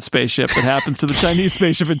happens to that spaceship that happens to the Chinese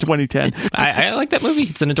spaceship in 2010. I like that movie.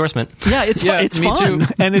 It's an endorsement. Yeah, it's me fun. Too.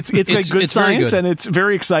 And it's like good science, good. and it's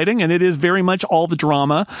very exciting, and it is very much all the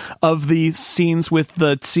drama of the scenes with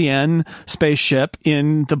the CN spaceship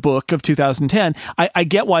in the book of 2010. I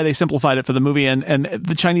get why they simplified it for the movie, and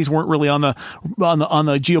the Chinese weren't really on the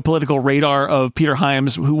geopolitical radar of Peter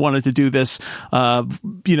Hyams, who wanted to do this,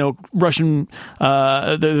 Russian,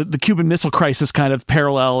 the Cuban Missile Crisis kind of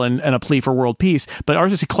parallel and a plea for world peace. But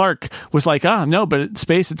Arthur C. Clarke was like, no, but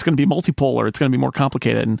space, it's going to be multipolar, it's going to be more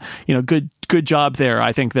complicated, and good job there.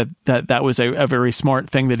 I think that was a very smart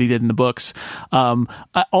thing that he did in the books.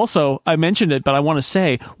 I mentioned it, but I want to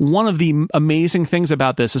say one of the amazing things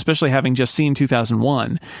about this, especially having just seen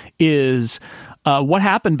 2001, is what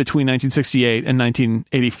happened between 1968 and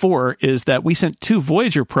 1984 is that we sent 2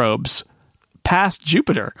 Voyager probes past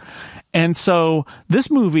Jupiter. And so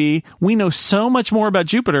this movie, we know so much more about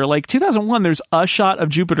Jupiter. Like 2001, there's a shot of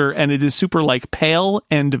Jupiter, and it is super like pale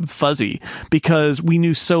and fuzzy because we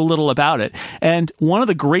knew so little about it. And one of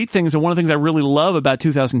the great things, and one of the things I really love about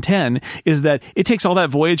 2010, is that it takes all that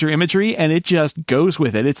Voyager imagery and it just goes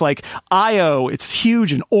with it. It's like Io, it's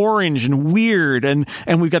huge and orange and weird, and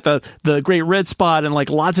we've got the great red spot and like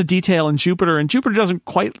lots of detail in Jupiter. And Jupiter doesn't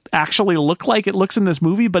quite actually look like it looks in this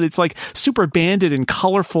movie, but it's like super banded and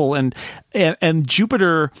colorful, and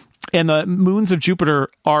Jupiter and the moons of Jupiter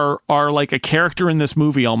are like a character in this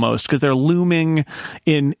movie almost, because they're looming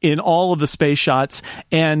in all of the space shots,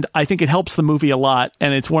 and I think it helps the movie a lot.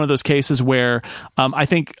 And it's one of those cases where I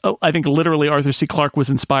think literally Arthur C. Clarke was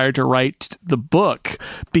inspired to write the book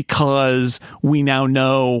because we now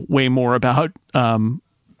know way more about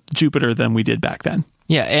Jupiter than we did back then.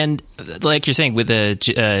 Yeah, and like you're saying, with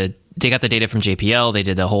the they got the data from JPL. They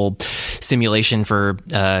did the whole simulation for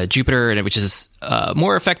Jupiter, which is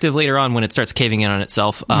more effective later on when it starts caving in on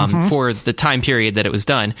itself for the time period that it was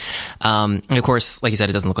done. And of course, like you said,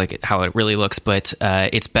 it doesn't look like how it really looks, but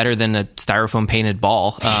it's better than a styrofoam painted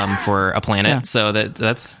ball for a planet. Yeah. So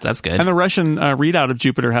that's good. And the Russian readout of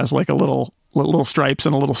Jupiter has like a little stripes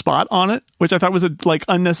and a little spot on it, which I thought was a like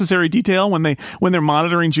unnecessary detail. When they're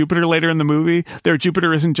monitoring Jupiter later in the movie, their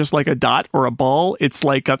Jupiter isn't just like a dot or a ball. It's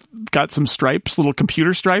like got some stripes, little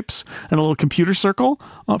computer stripes, and a little computer circle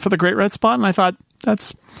for the Great Red Spot. And I thought,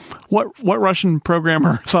 that's what Russian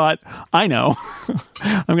programmer thought. I know.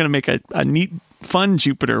 I'm going to make a neat, fun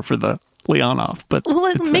Jupiter for the Leonov, but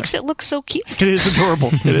it makes it look so cute. It is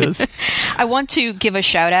adorable. It is. I want to give a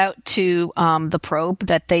shout out to the probe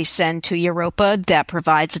that they send to Europa that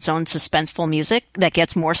provides its own suspenseful music that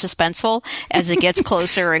gets more suspenseful as it gets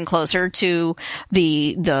closer and closer to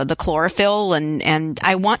the chlorophyll, and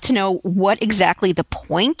I want to know what exactly the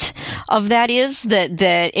point of that is, that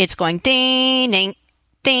it's going ding ding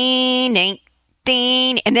ding ding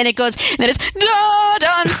ding, and then it goes, and then it's da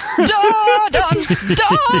dun da dun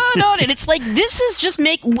da dun, and it's like, this is just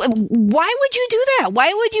why would you do that?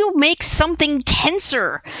 Why would you make something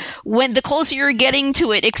tenser when the closer you're getting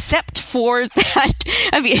to it, except for that?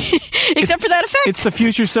 I mean, except for that effect. It's the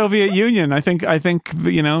future Soviet Union. I think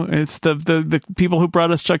it's the people who brought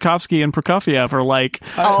us Tchaikovsky and Prokofiev are like,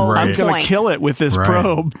 I'm going to kill it with this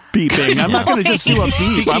probe beeping. I'm not going to just do a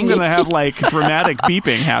beep. I'm going to have like dramatic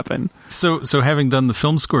beeping happen. So having done the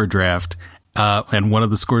film score draft, and one of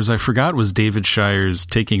the scores I forgot was David Shire's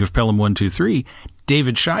Taking of Pelham 123.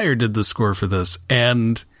 David Shire did the score for this,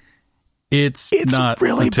 and it's not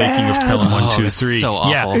really the Taking of Pelham 123. It's so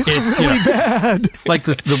awful. Yeah, it's really bad. Like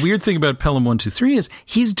the weird thing about Pelham 123 is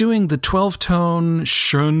he's doing the 12-tone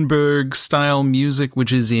Schoenberg style music,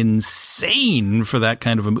 which is insane for that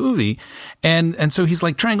kind of a movie. And so he's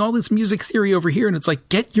like trying all this music theory over here, and it's like,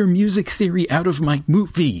 get your music theory out of my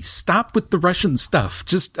movie. Stop with the Russian stuff.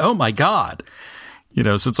 Just, oh my God.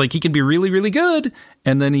 So it's like he can be really, really good,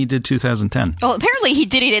 and then he did 2010. Well, apparently he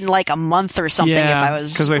did it in like a month or something, if I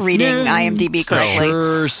was reading IMDb correctly.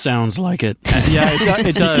 Sure sounds like it. Yeah,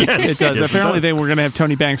 it does. Yes, it does. yes, Apparently they were going to have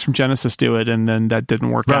Tony Banks from Genesis do it, and then that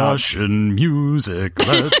didn't work out. Russian music,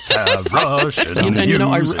 let's have Russian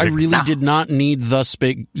music. I really did not need Thus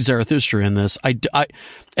Spake Zarathustra in this.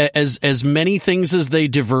 As many things as they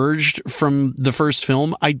diverged from the first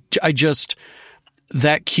film, I just...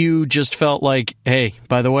 that cue just felt like, hey,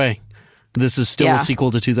 by the way, this is still a sequel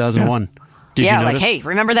to 2001. Did you notice? Like, hey,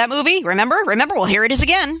 remember that movie? Remember? Well, here it is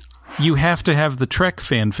again. You have to have the Trek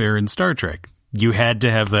fanfare in Star Trek. You had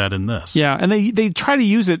to have that in this. Yeah, and they try to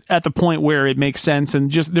use it at the point where it makes sense, and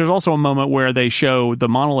just there's also a moment where they show the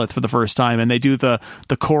monolith for the first time, and they do the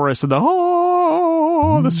chorus of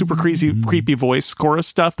the super creepy voice chorus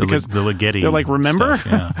stuff, because the Ligeti. They're like, remember?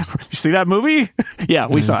 Stuff, yeah. You see that movie? Yeah,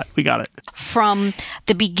 we saw it. We got it. From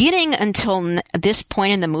the beginning until this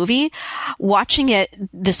point in the movie, watching it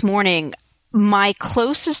this morning, my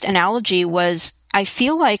closest analogy was, I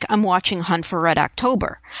feel like I'm watching Hunt for Red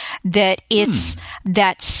October. That it's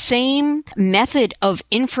that same method of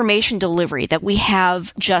information delivery, that we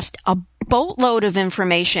have just a boatload of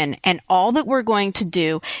information, and all that we're going to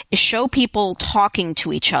do is show people talking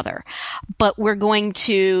to each other. But we're going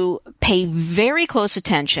to pay very close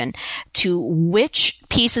attention to which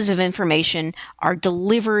pieces of information are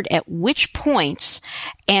delivered at which points,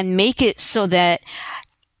 and make it so that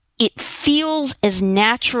it feels as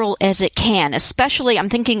natural as it can. Especially, I'm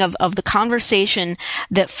thinking of the conversation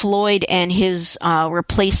that Floyd and his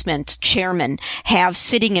replacement chairman have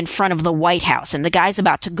sitting in front of the White House, and the guy's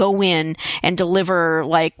about to go in and deliver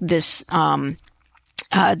like this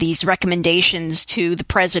these recommendations to the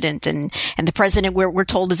president, and the president, we're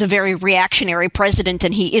told, is a very reactionary president,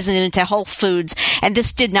 and he isn't into health foods, and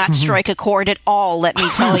this did not strike a chord at all, let me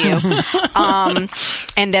tell you.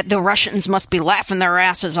 And that the Russians must be laughing their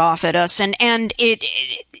asses off at us, and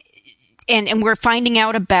we're finding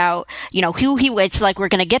out about, who it's like, we're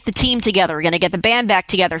going to get the team together. We're going to get the band back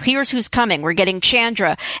together. Here's who's coming. We're getting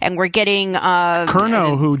Chandra, and we're getting,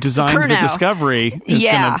 Kurno, who designed the Discovery,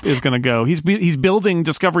 is going to go. He's building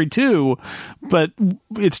Discovery 2, but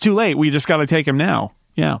it's too late. We just got to take him now.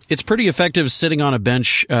 Yeah. It's pretty effective sitting on a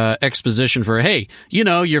bench exposition for, hey,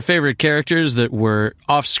 your favorite characters that were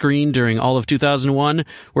off screen during all of 2001,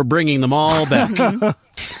 we're bringing them all back.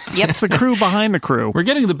 Yep. It's the crew behind the crew. We're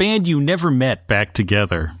getting the band you never met back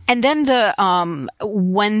together. And then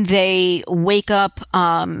when they wake up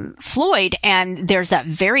Floyd, and there's that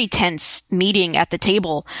very tense meeting at the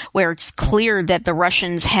table where it's clear that the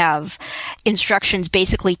Russians have instructions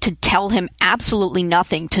basically to tell him absolutely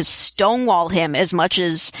nothing, to stonewall him as much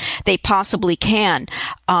as they possibly can.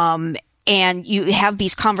 And you have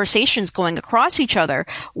these conversations going across each other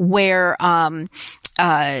where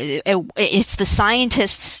it's the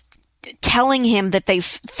scientists telling him that they've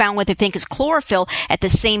found what they think is chlorophyll, at the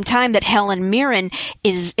same time that Helen Mirren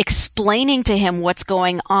is explaining to him what's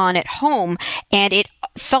going on at home. And it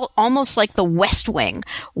felt almost like the West Wing,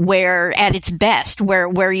 where at its best,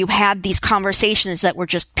 where you had these conversations that were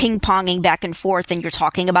just ping-ponging back and forth, and you're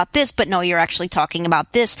talking about this, but no, you're actually talking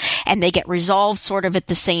about this, and they get resolved sort of at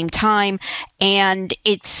the same time. And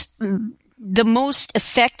it's the most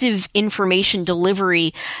effective information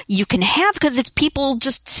delivery you can have, because it's people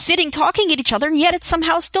just sitting talking at each other, and yet it's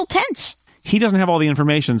somehow still tense. He doesn't have all the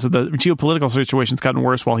information, so the geopolitical situation's gotten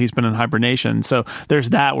worse while he's been in hibernation. So there's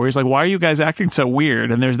that, where he's like, why are you guys acting so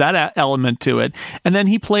weird? And there's that element to it. And then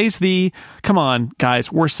he plays come on,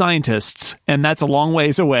 guys, we're scientists, and that's a long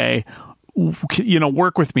ways away.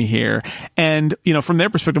 Work with me here. And, from their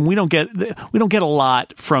perspective, we don't get a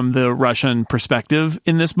lot from the Russian perspective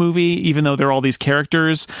in this movie, even though there are all these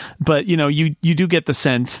characters. But, you do get the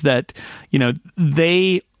sense that,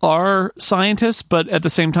 they are scientists, but at the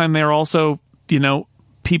same time, they're also,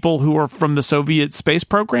 people who are from the Soviet space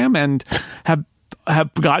program and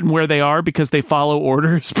have gotten where they are because they follow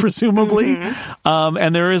orders, presumably.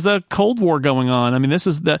 And there is a Cold War going on. I mean, this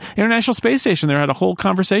is the International Space Station. They had a whole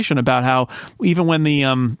conversation about how even when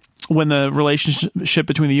the relationship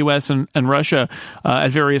between the U.S. and Russia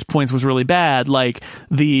at various points was really bad, like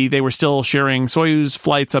they were still sharing Soyuz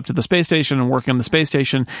flights up to the space station and working on the space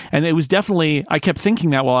station. And it was definitely, I kept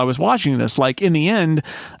thinking that while I was watching this, like in the end,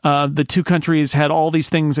 the two countries had all these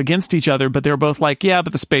things against each other, but they were both like, yeah,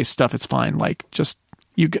 but the space stuff, it's fine. Like, just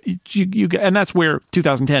and that's where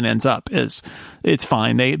 2010 ends up. Is it's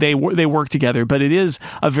fine. They work together, but it is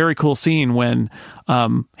a very cool scene when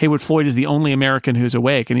Haywood Floyd is the only American who's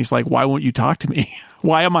awake, and he's like, "Why won't you talk to me?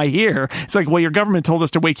 Why am I here?" It's like, well, your government told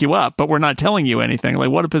us to wake you up, but we're not telling you anything. Like,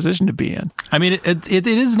 what a position to be in. I mean, it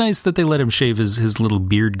is nice that they let him shave his little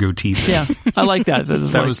beard goatee. Yeah, I like that.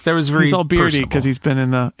 That was very. He's all beardy because he's been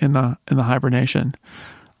in the hibernation.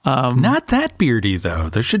 Not that beardy though.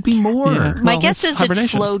 There should be more. Yeah. My guess is it's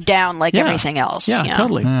slowed down like everything else. Yeah,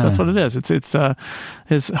 totally. That's what it is. It's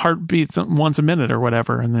his heart beats once a minute or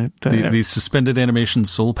whatever, and the suspended animation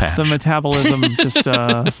soul patch. The metabolism just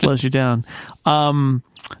slows you down.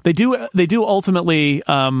 They do ultimately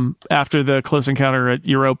after the close encounter at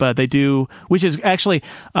Europa. They do, which is actually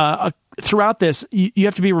throughout this. You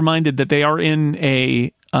have to be reminded that they are in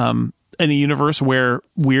a universe where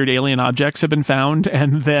weird alien objects have been found,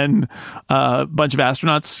 and then a bunch of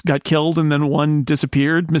astronauts got killed, and then one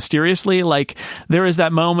disappeared mysteriously. Like, there is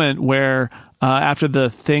that moment where after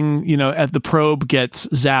the thing, the probe gets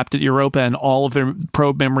zapped at Europa and all of their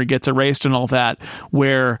probe memory gets erased and all that,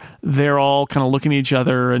 where they're all kind of looking at each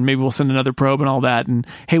other and maybe we'll send another probe and all that. And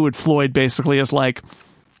Haywood Floyd basically is like,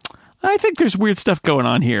 I think there's weird stuff going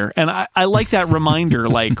on here. And I like that reminder,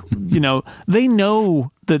 like, they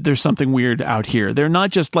know that there's something weird out here. They're not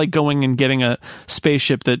just like going and getting a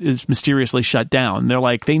spaceship that is mysteriously shut down. They're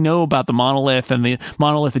like, they know about the monolith and the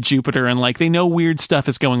monolith of Jupiter, and like, they know weird stuff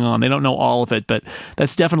is going on. They don't know all of it, but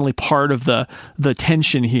that's definitely part of the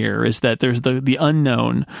tension here, is that there's the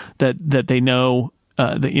unknown that they know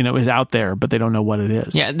that is out there, but they don't know what it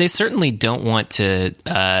is. Yeah, they certainly don't want to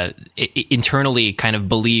internally kind of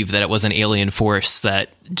believe that it was an alien force that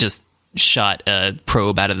just shot a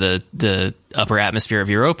probe out of the upper atmosphere of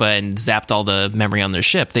Europa and zapped all the memory on their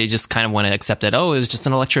ship. They just kind of want to accept that, it was just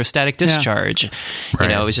an electrostatic discharge.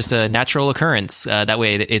 Right. It was just a natural occurrence. That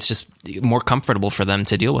way it's just more comfortable for them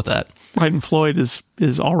to deal with that. Right, and Floyd is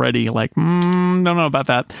already like, don't know about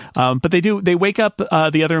that. But they wake up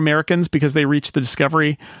the other Americans because they reach the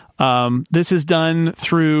Discovery. This is done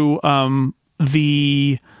through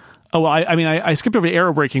I skipped over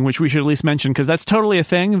aerobraking, which we should at least mention, because that's totally a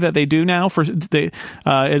thing that they do now. It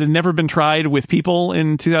had never been tried with people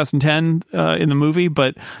in 2010 in the movie,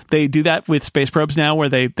 but they do that with space probes now, where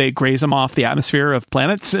they graze them off the atmosphere of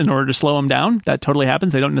planets in order to slow them down. That totally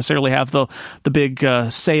happens. They don't necessarily have the big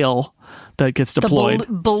sail that gets deployed. The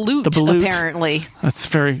Ballute, apparently. It's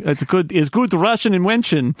good. It's good Russian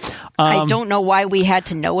invention. I don't know why we had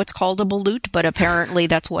to know it's called a Ballute, but apparently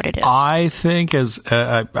that's what it is. I think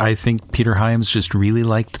Peter Hyams just really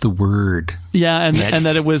liked the word. Yeah, and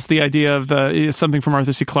that it was the idea of something from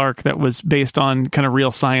Arthur C. Clarke that was based on kind of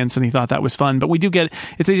real science, and he thought that was fun. But we do get,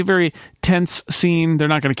 it's a very tense scene. They're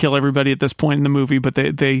not going to kill everybody at this point in the movie, but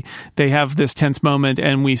they have this tense moment,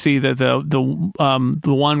 and we see that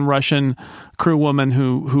the one Russian crew woman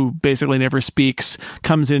who basically never speaks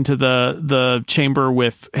comes into the chamber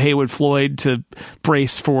with Haywood Floyd to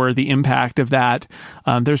brace for the impact of that.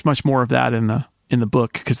 There's much more of that in the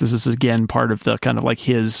book, because this is again part of the kind of like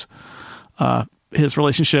his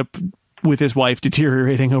relationship with his wife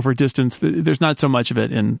deteriorating over distance. There's not so much of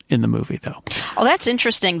it in the movie, though. Oh, that's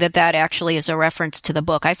interesting that actually is a reference to the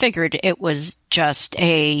book. I figured it was just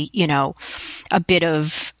a bit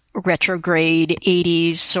of retrograde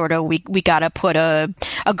 80s sort of, we gotta put a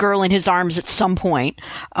girl in his arms at some point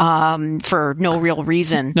for no real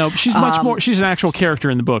reason. No, she's much more, she's an actual character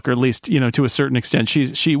in the book, or at least to a certain extent.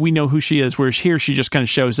 We know who she is, whereas here she just kind of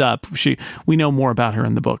shows up. We know more about her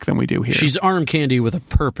in the book than we do here. She's arm candy with a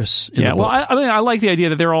purpose in the book. Well, I like the idea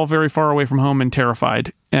that they're all very far away from home and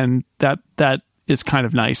terrified, and that is kind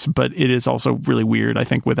of nice, but it is also really weird, I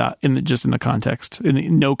think, in the context,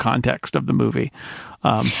 in no context of the movie.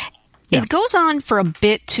 It goes on for a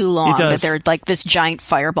bit too long, that they're like this giant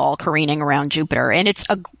fireball careening around Jupiter, and it's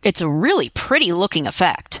a really pretty looking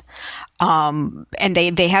effect. And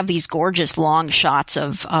they have these gorgeous long shots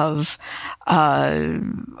of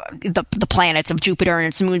the planets of Jupiter and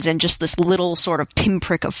its moons, and just this little sort of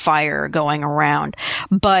pinprick of fire going around.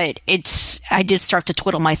 But I did start to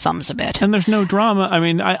twiddle my thumbs a bit. And there's no drama. I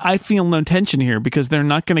mean, I feel no tension here, because they're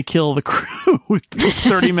not going to kill the crew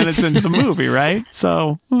 30 minutes into the movie, right?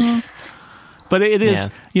 So, but it is,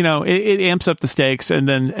 it amps up the stakes, and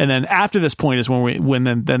then after this point is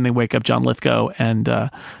when they wake up John Lithgow and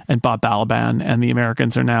Bob Balaban, and the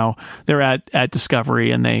Americans they're at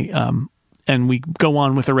Discovery, and they and we go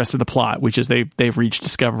on with the rest of the plot, which is they've reached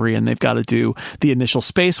Discovery, and they've got to do the initial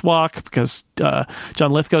spacewalk, because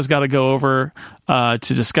John Lithgow's got to go over to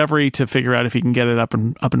Discovery to figure out if he can get it up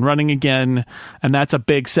and running again, and that's a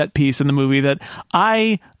big set piece in the movie that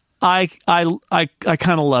I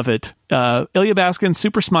kind of love it. Ilya Baskin,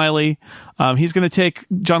 super smiley. He's going to take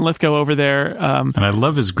John Lithgow over there. And I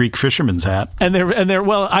love his Greek fisherman's hat. And they're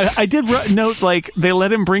well, I did note, like, they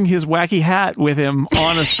let him bring his wacky hat with him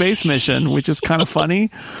on a space mission, which is kind of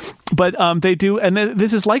funny. But they do, and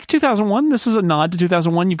this is like 2001. This is a nod to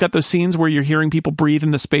 2001. You've got those scenes where you're hearing people breathe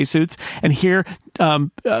in the spacesuits, and here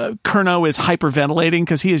Curnow is hyperventilating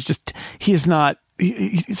because he is not.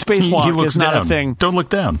 Spacewalk is not down. A thing. Don't look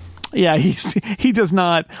down. Yeah, he does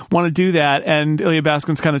not want to do that, and Ilya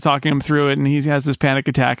Baskin's kind of talking him through it, and he has this panic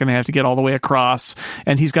attack, and they have to get all the way across,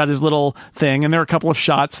 and he's got his little thing, and there are a couple of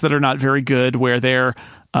shots that are not very good where they're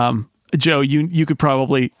Joe, you could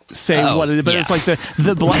probably say what it is, but it's like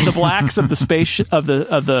the blacks of the space of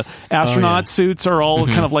the astronaut suits are all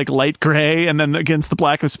kind of like light gray, and then against the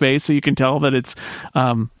black of space, so you can tell that it's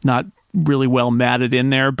not really well matted in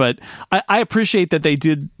there. But I appreciate that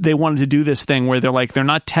they wanted to do this thing where they're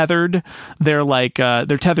not tethered,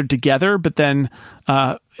 they're tethered together, but then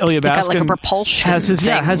Ilya Baskin like a propulsion has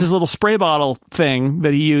his little spray bottle thing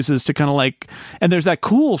that he uses to kind of like, and there's that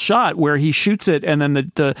cool shot where he shoots it, and then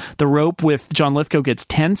the rope with John Lithgow gets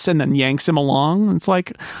tense and then yanks him along. It's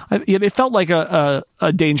like it felt like a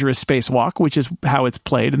dangerous spacewalk, which is how it's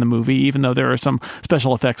played in the movie, even though there are some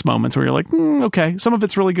special effects moments where you're like, okay, some of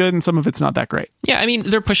it's really good and some of it's not that great. Yeah, I mean,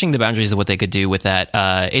 they're pushing the boundaries of what they could do with that.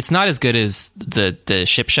 It's not as good as the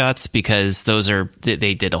ship shots, because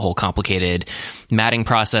they did a whole complicated matting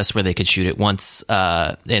process where they could shoot it once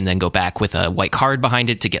and then go back with a white card behind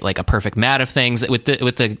it to get like a perfect mat of things. With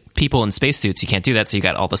the people in spacesuits, you can't do that, so you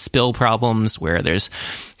got all the spill problems where there's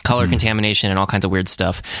color contamination and all kinds of weird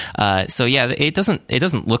stuff. So yeah, it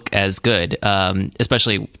doesn't look as good,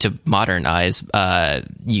 especially to modern eyes.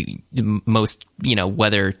 Most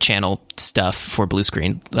Weather Channel stuff for blue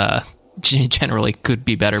screen generally could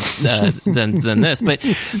be better than this, but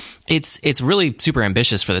it's really super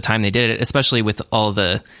ambitious for the time they did it, especially with all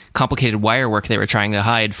the complicated wire work they were trying to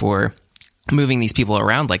hide for moving these people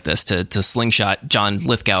around like this to slingshot John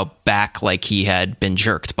Lithgow back like he had been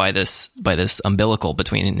jerked by this umbilical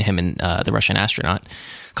between him and the Russian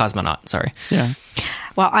cosmonaut. Sorry. Yeah.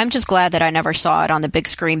 Well, I'm just glad that I never saw it on the big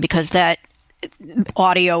screen, because that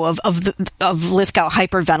audio of Lithgow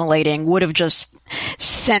hyperventilating would have just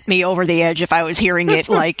sent me over the edge if I was hearing it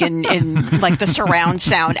like in like the surround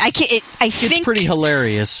sound. I think it's pretty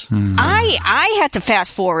hilarious. I had to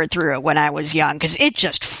fast forward through it when I was young because it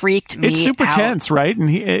just freaked me out. It's super tense, right? And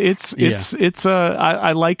I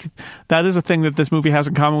like that is a thing that this movie has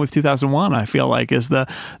in common with 2001. I feel like is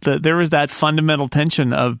there is that fundamental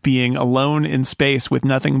tension of being alone in space with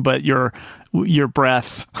nothing but your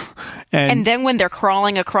breath. And then when they're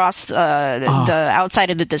crawling across the outside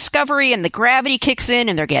of the Discovery and the gravity kicks in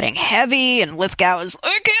and they're getting heavy and Lithgow is,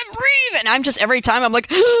 I can't breathe. And I'm just, every time I'm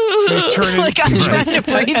like, he's turning, like I'm trying to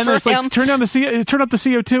breathe and for him. Like, turn up the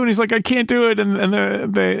CO2, and he's like, I can't do it. And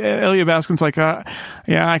Ilya Baskin's like,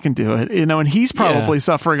 yeah, I can do it. And he's probably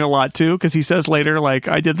suffering a lot too, because he says later, like,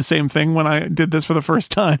 I did the same thing when I did this for the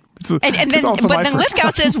first time. But then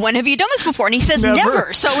Lithgow says, when have you done this before? And he says,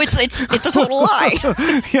 never. So it's a total lie.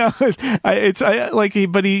 Yeah,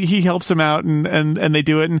 but he helps him out, and they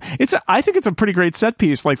do it, and I think it's a pretty great set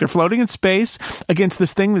piece. Like, they're floating in space against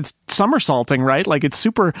this thing that's somersaulting, right? Like, it's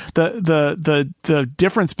super the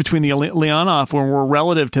difference between the Leonov, when we're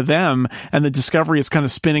relative to them, and the Discovery is kind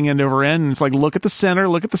of spinning end over end, and it's like, look at the center,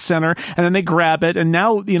 and then they grab it, and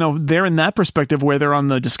now they're in that perspective where they're on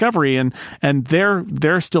the Discovery, and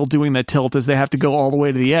they're still doing that tilt as they have to go all the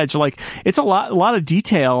way to the edge. Like, it's a lot of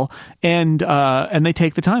detail, and they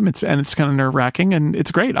take the time. It's kind of nerve-wracking, and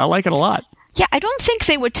it's great. I like it a lot. Yeah, I don't think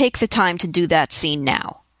they would take the time to do that scene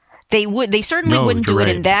now. They certainly wouldn't do it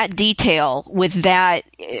in that detail with that.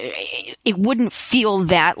 It wouldn't feel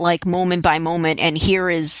that like moment by moment. And here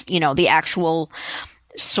is, the actual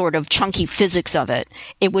sort of chunky physics of it.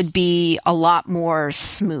 It would be a lot more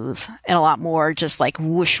smooth and a lot more just like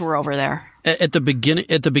whoosh, we're over there. At the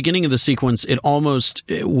beginning of the sequence, it almost,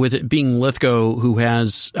 with it being Lithgow, who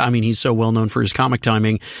has, he's so well known for his comic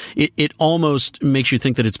timing, it almost makes you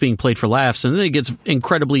think that it's being played for laughs, and then it gets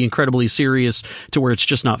incredibly, incredibly serious to where it's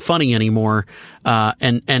just not funny anymore.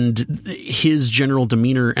 And his general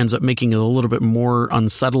demeanor ends up making it a little bit more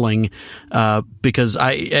unsettling, because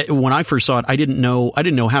when I first saw it, I didn't know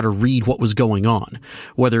how to read what was going on,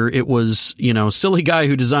 whether it was, silly guy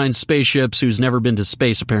who designs spaceships who's never been to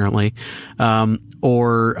space apparently,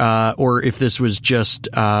 or if this was just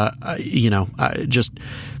just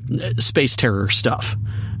space terror stuff.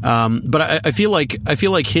 But I feel like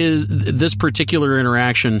this particular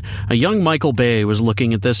interaction, a young Michael Bay was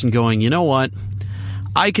looking at this and going, you know what?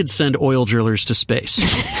 I could send oil drillers to space.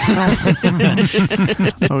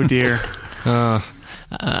 Oh dear.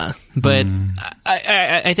 But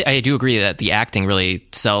I do agree that the acting really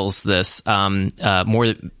sells this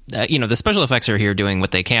more. The special effects are here doing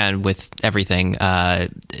what they can with everything.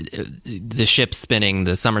 The ship spinning,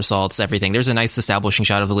 the somersaults, everything. There's a nice establishing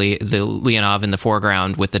shot of the Leonov in the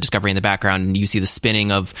foreground with the Discovery in the background, and you see the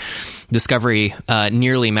spinning of Discovery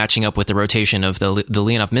nearly matching up with the rotation of the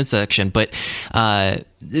Leonov midsection. But that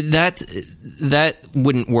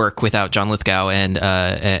wouldn't work without John Lithgow and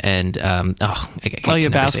Elia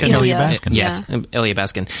Baskin. Elia Baskin. Yes, Elia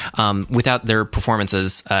Baskin. Without their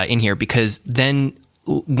performances in here, because then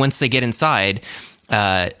once they get inside,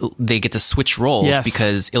 they get to switch roles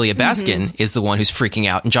because Elia Baskin is the one who's freaking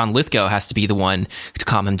out, and John Lithgow has to be the one to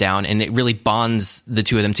calm him down, and it really bonds the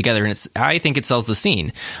two of them together. And I think it sells the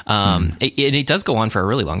scene. It does go on for a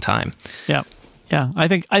really long time. Yeah. Yeah, I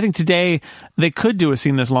think today they could do a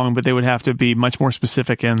scene this long, but they would have to be much more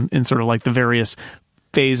specific in sort of like the various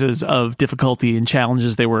phases of difficulty and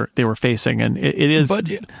challenges they were facing, and it is. But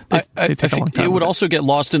I think it would also get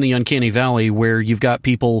lost in the uncanny valley where you've got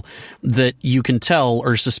people that you can tell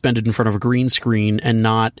are suspended in front of a green screen and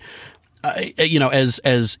not.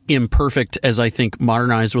 As imperfect as I think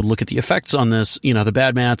Modern Eyes would look at the effects on this, the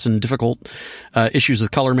bad mats and difficult issues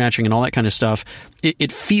with color matching and all that kind of stuff,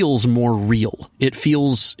 it feels more real. It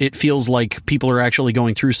feels like people are actually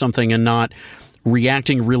going through something and not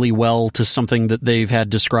reacting really well to something that they've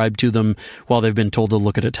had described to them while they've been told to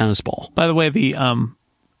look at a tennis ball. By the way,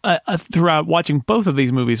 throughout watching both of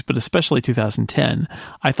these movies, but especially 2010,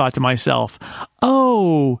 I thought to myself,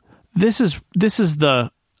 "Oh, this is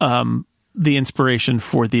the inspiration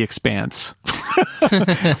for The Expanse."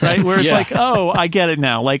 Right? Where it's like, oh, I get it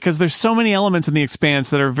now. Like, because there's so many elements in The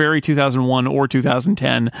Expanse that are very 2001 or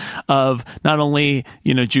 2010 of not only,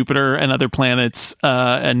 Jupiter and other planets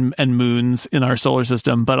and moons in our solar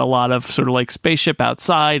system, but a lot of sort of like spaceship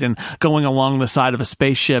outside and going along the side of a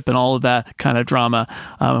spaceship and all of that kind of drama.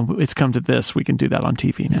 It's come to this. We can do that on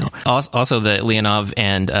TV now. Also, the Leonov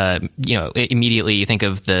and, immediately you think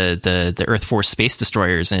of the Earth Force space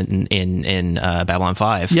destroyers in Babylon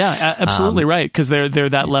 5. Yeah, absolutely right. Because they're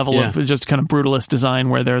that level of just kind of brutalist design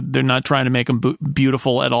where they're not trying to make them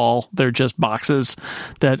beautiful at all. They're just boxes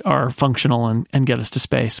that are functional and get us to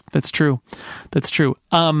space. That's true.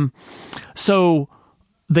 So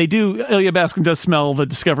they do. Elia Baskin does smell the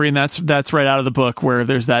Discovery, and that's right out of the book where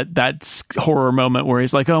there's that horror moment where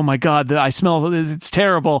he's like, "Oh my God, I smell it's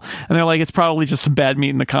terrible," and they're like, "It's probably just some bad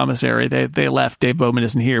meat in the commissary. They left. Dave Bowman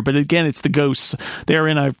isn't here." But again, it's the ghosts. They're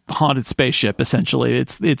in a haunted spaceship. Essentially,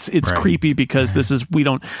 it's right. Creepy because this is we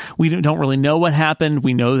don't really know what happened.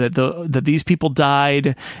 We know that these people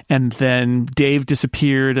died, and then Dave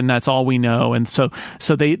disappeared, and that's all we know. And so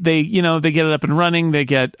they get it up and running. They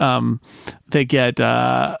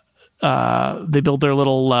build their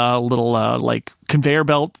little like conveyor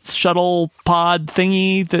belt shuttle pod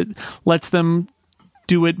thingy that lets them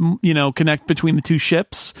do it, connect between the two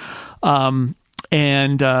ships. And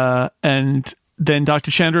then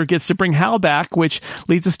Dr. Chandra gets to bring Hal back, which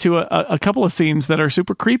leads us to a couple of scenes that are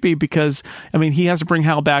super creepy because, he has to bring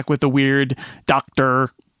Hal back with the weird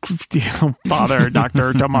doctor father,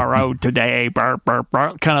 doctor, tomorrow, today,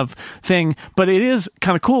 kind of thing. But it is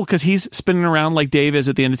kind of cool because he's spinning around like Dave is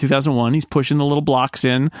at the end of 2001. He's pushing the little blocks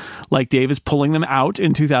in like Dave is pulling them out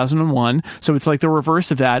in 2001. So it's like the reverse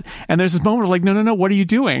of that. And there's this moment of like, no, what are you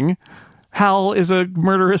doing? Hal is a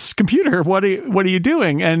murderous computer. What are you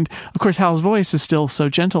doing? And of course, Hal's voice is still so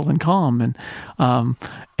gentle and calm.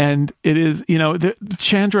 And it is,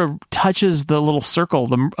 Chandra touches the little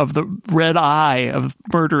circle of the red eye of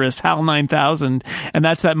murderous Hal 9000. And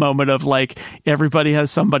that's that moment of like, everybody has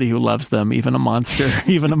somebody who loves them, even a monster,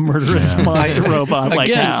 even a murderous monster robot like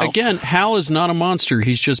Hal. Again, Hal is not a monster.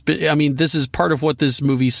 He's just this is part of what this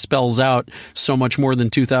movie spells out so much more than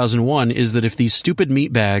 2001 is that if these stupid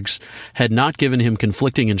meatbags had not given him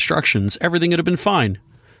conflicting instructions, everything would have been fine.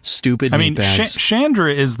 Stupid meatbags.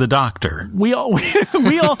 Chandra is the doctor. We all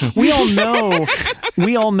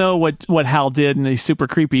know what Hal did, and he's super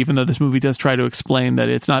creepy. Even though this movie does try to explain that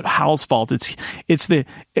it's not Hal's fault.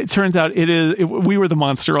 It turns out we were the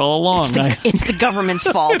monster all along. It's the government's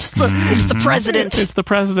fault. It's the president. It's the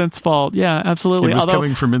president's fault. Yeah, absolutely. It was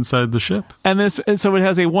coming from inside the ship. So it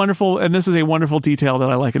has a wonderful, and this is a wonderful detail that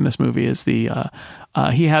I like in this movie is the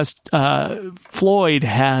Floyd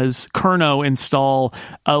has Kerno install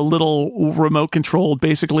a little remote controlled,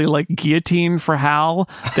 basically like guillotine for Hal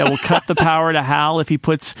that will cut the power to Hal if he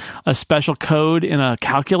puts a special code in a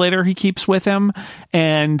calculator he keeps with him.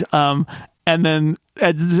 And And then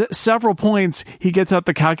at several points, he gets out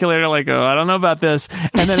the calculator like, oh, I don't know about this.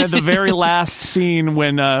 And then at the very last scene,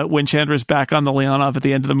 when Chandra's back on the Leonov at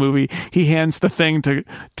the end of the movie, he hands the thing to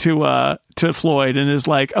Floyd and is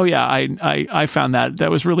like, oh yeah, I found that. That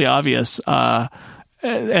was really obvious.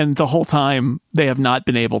 And the whole time they have not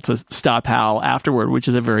been able to stop Hal afterward, which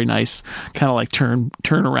is a very nice kind of like turn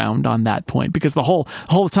around on that point, because the whole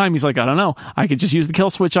time he's like, I don't know, I could just use the kill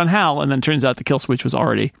switch on Hal, and then turns out the kill switch was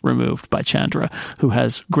already removed by Chandra, who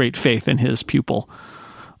has great faith in his pupil.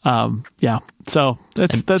 Yeah. So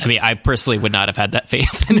that's. I mean, I personally would not have had that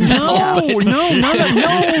faith in Hal.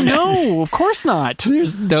 No, of course not.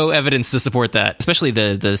 There's no evidence to support that, especially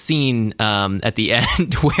the scene at the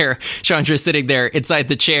end where Chandra's sitting there inside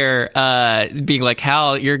the chair, being like,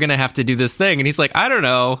 Hal, you're going to have to do this thing. And he's like, I don't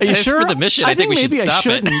know. Are you sure? For the mission, I think we should stop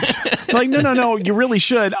it. Like, no, you really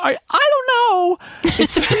should. I don't know.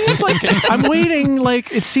 It seems like I'm waiting.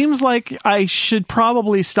 Like, it seems like I should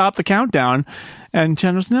probably stop the countdown. And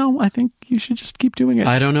Chandra's, no, I think you should just keep doing it.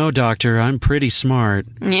 I don't know, Doctor. I'm pretty smart.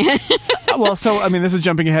 Well, so, I mean, this is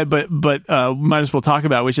jumping ahead, but might as well talk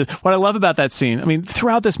about, which is what I love about that scene. I mean,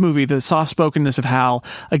 throughout this movie, the soft-spokenness of Hal,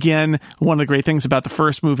 again, one of the great things about the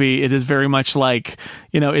first movie, it is very much like,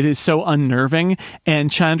 it is so unnerving, and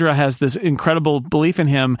Chandra has this incredible belief in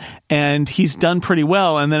him, and he's done pretty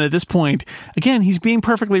well, and then at this point, again, he's being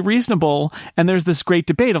perfectly reasonable, and there's this great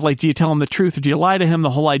debate of, like, do you tell him the truth or do you lie to him?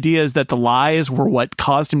 The whole idea is that the lies were what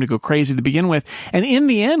caused him to go crazy to begin with, and in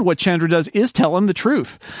the end, what Chandra does is tell him the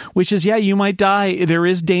truth, which is, yeah, you might die. There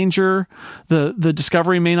is danger. The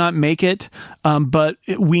Discovery may not make it, but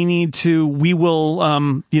we will,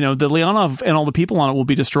 the Leonov and all the people on it will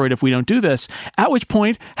be destroyed if we don't do this. At which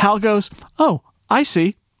point, Hal goes, oh, I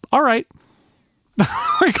see. All right.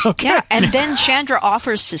 Like, okay. Yeah, and then Chandra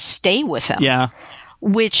offers to stay with him. Yeah.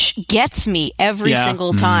 Which gets me every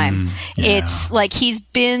single time. It's like he's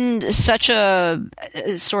been such a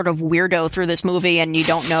sort of weirdo through this movie, and you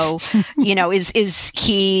don't know, is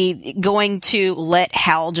he going to let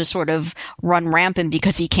Hal just sort of run rampant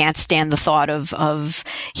because he can't stand the thought of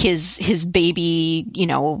his baby,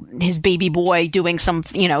 his baby boy doing some,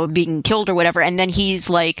 being killed or whatever. And then he's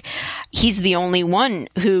the only one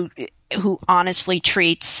who honestly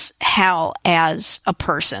treats Hal as a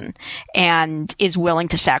person and is willing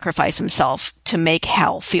to sacrifice himself to make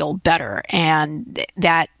Hal feel better. And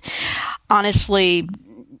that, honestly,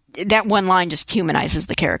 that one line just humanizes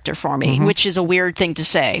the character for me, which is a weird thing to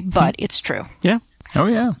say, but it's true. Yeah. Oh,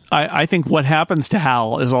 yeah. I think what happens to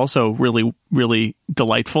Hal is also really, really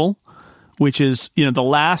delightful, which is, the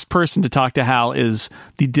last person to talk to Hal is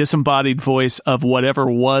the disembodied voice of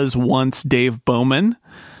whatever was once Dave Bowman.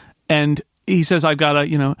 And he says, I've got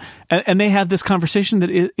to, and they have this conversation that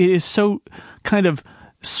it is so kind of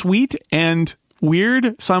sweet and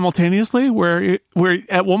weird simultaneously, where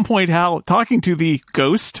at one point Hal, talking to the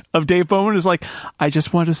ghost of Dave Bowman, is like, I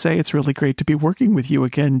just want to say it's really great to be working with you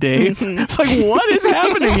again, Dave. It's like, what is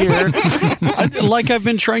happening here? Like I've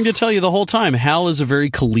been trying to tell you the whole time, Hal is a very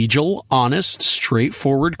collegial, honest,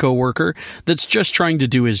 straightforward coworker that's just trying to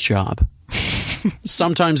do his job.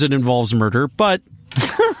 Sometimes it involves murder, but...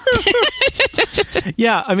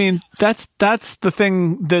 Yeah, I mean, that's the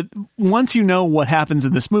thing, that once you know what happens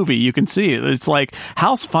in this movie, you can see it. It's like,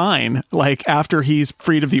 Hal's fine, like, after he's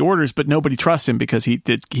freed of the orders, but nobody trusts him because he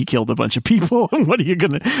killed a bunch of people. What are you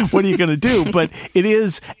gonna do? But it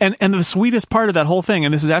is, and the sweetest part of that whole thing,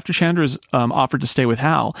 and this is after Chandra's offered to stay with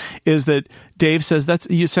Hal, is that Dave says,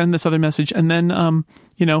 you send this other message, and then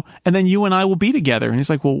and then you and I will be together. And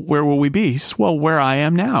he's like, well, where will we be? He says, well, where I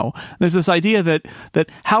am now. And there's this idea that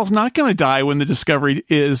Hal's not going to die when the Discovery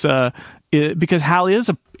is because Hal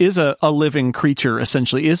is a living creature,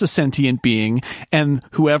 essentially, is a sentient being, and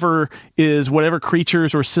whatever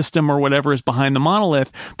creatures or system or whatever is behind the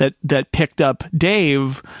monolith that picked up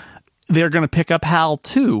Dave, they're going to pick up Hal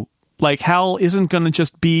too. Like, Hal isn't going to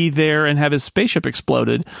just be there and have his spaceship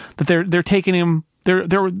exploded. That they're taking him.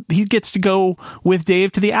 He gets to go with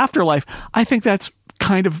Dave to the afterlife. I think that's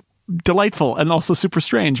kind of delightful and also super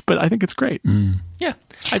strange, but I think it's great. Yeah.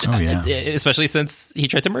 Especially since he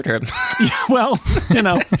tried to murder him. Well,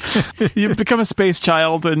 you become a space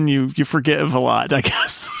child and you forgive a lot, I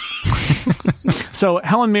guess. So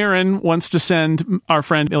Helen Mirren wants to send our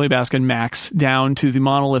friend Billy Baskin, Max, down to the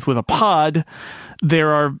monolith with a pod.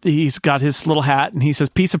 He's got his little hat and he says,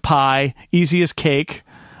 piece of pie, easy as cake.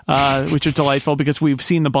 Which is delightful because we've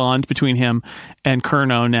seen the bond between him and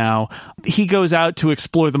Kurno now. He goes out to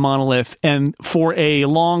explore the monolith, and for a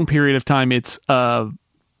long period of time, it's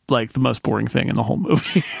like the most boring thing in the whole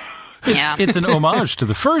movie. It's an homage to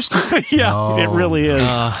the first. It really is.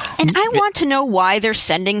 And I want to know why they're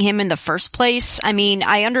sending him in the first place. I mean,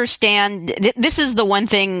 I understand. This is the one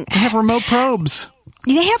thing. They have remote probes.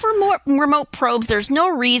 They have remote probes. There's no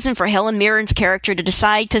reason for Helen Mirren's character to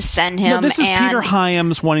decide to send him. No, this is Peter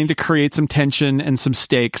Hyams wanting to create some tension and some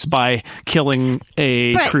stakes by killing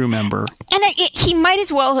a crew member. And he might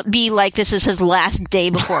as well be like, this is his last day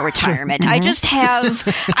before retirement. I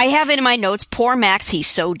have it in my notes, poor Max, he's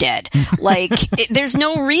so dead. Like, there's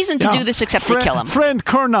no reason to do this except to kill him. Friend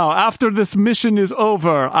Colonel, after this mission is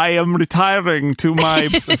over, I am retiring to my...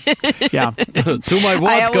 to my vodka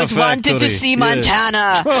I always wanted to see Montana.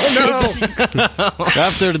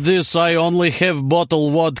 After this, I only have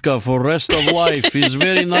bottled vodka for rest of life. It's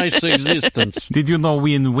very nice existence. Did you know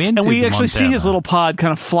we invented And we actually Montana? see his little pod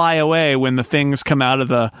kind of fly away when the things come out of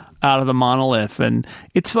the monolith, and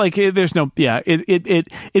it's like there's no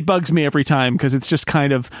it bugs me every time because it's just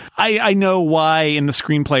kind of I know why in the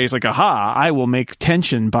screenplay is like, aha, I will make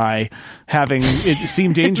tension by having it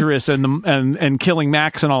seem dangerous and killing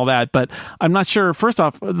Max and all that, but I'm not sure. First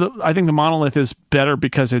off, I think the monolith is better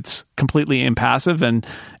because it's completely impassive and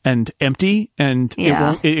empty, and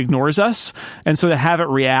it ignores us, and so to have it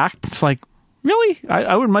react, it's like, really?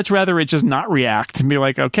 I would much rather it just not react and be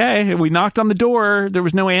like, okay, we knocked on the door, there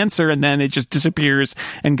was no answer, and then it just disappears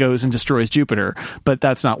and goes and destroys Jupiter. But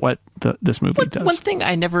that's not what this movie does. One thing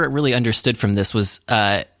I never really understood from this was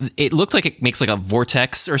it looked like it makes like a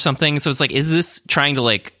vortex or something. So it's like, is this trying to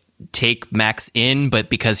like take Max in,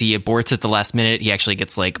 but because he aborts at the last minute, he actually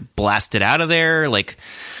gets like blasted out of there? Like,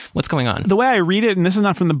 what's going on? The way I read it, and this is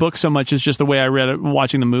not from the book so much as just the way I read it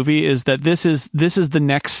watching the movie, is that this is the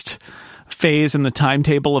next phase in the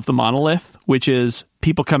timetable of the monolith, which is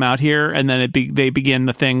people come out here and then they begin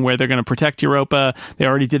the thing where they're going to protect Europa. They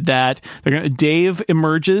already did that. Dave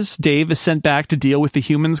emerges. Dave is sent back to deal with the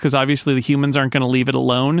humans because obviously the humans aren't going to leave it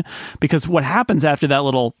alone, because what happens after that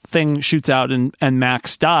little thing shoots out and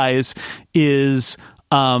Max dies is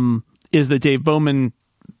that Dave Bowman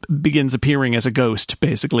begins appearing as a ghost.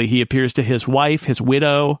 Basically, he appears to his wife, his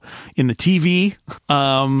widow, in the TV,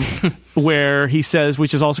 where he says,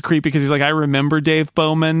 which is also creepy because he's like, I remember Dave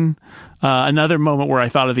Bowman. Another moment where I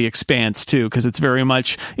thought of The Expanse too, because it's very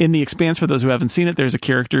much in The Expanse. For those who haven't seen it, there's a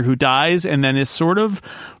character who dies and then is sort of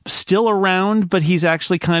still around, but he's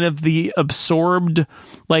actually kind of the absorbed,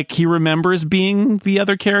 like he remembers being the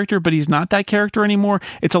other character, but he's not that character anymore.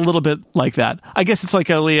 It's a little bit like that. I guess it's like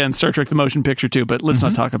Aaliyah in Star Trek The Motion Picture too, but let's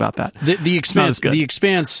not talk about that. The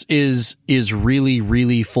Expanse is really,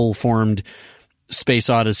 really full-formed Space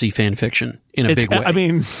Odyssey fan fiction in a big way. I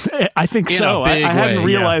mean, I think so. I hadn't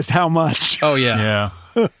realized how much. Oh yeah.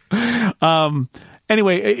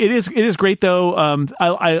 Anyway, it is great though.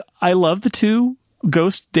 I love the two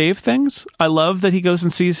Ghost Dave things. I love that he goes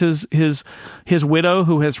and sees his widow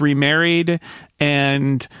who has remarried,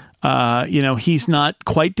 and he's not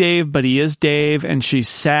quite Dave, but he is Dave, and she's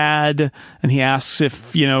sad, and he asks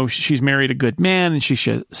if, she's married a good man, and she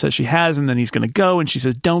says she has, and then he's going to go, and she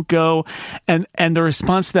says, don't go. And the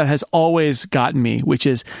response to that has always gotten me, which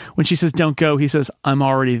is when she says, don't go, he says, I'm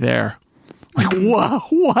already there. Like, whoa,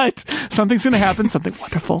 what? Something's going to happen, something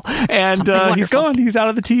wonderful. And he's gone. He's out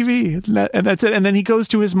of the TV. And that's it. And then he goes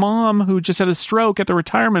to his mom, who just had a stroke at the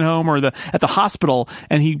retirement home or at the hospital,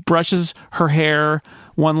 and he brushes her hair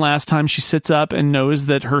one last time. She sits up and knows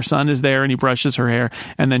that her son is there, and he brushes her hair,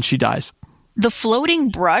 and then she dies. The floating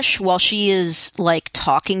brush while she is like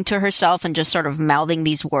talking to herself and just sort of mouthing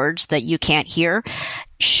these words that you can't hear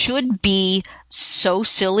should be so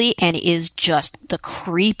silly and is just the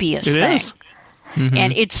creepiest thing. It is. Mm-hmm.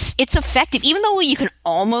 And it's effective. Even though you can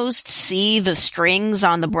almost see the strings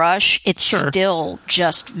on the brush, it's still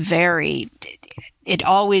just very... It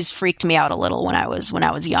always freaked me out a little when I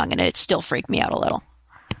was young, and it still freaked me out a little.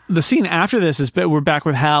 The scene after this is we're back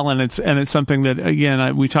with Hal, and it's something that,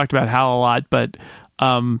 again, we talked about Hal a lot, but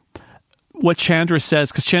what Chandra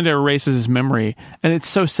says, because Chandra erases his memory, and it's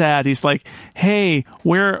so sad. He's like, "Hey,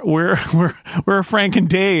 where are Frank and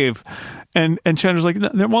Dave?" And Chandra's like,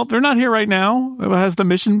 "Well, they're not here right now. Has the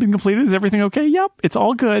mission been completed? Is everything okay?" "Yep, it's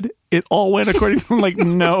all good. It all went according to." I'm like,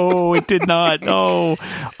 "No, it did not. No."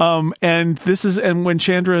 And when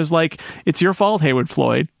Chandra is like, "It's your fault, Haywood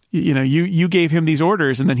Floyd. You gave him these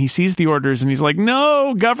orders," and then he sees the orders and he's like,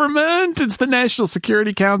 "No, government, it's the National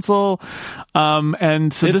Security Council."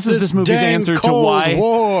 And so this is this movie's answer to why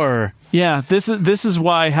war. Yeah, this is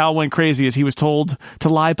why Hal went crazy, is he was told to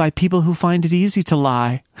lie by people who find it easy to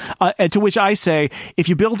lie. And to which I say, if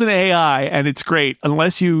you build an AI and it's great,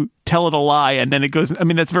 unless you tell it a lie and then it goes, I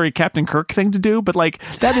mean, that's a very Captain Kirk thing to do, but like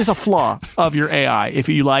that is a flaw of your AI if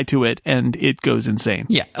you lie to it and it goes insane.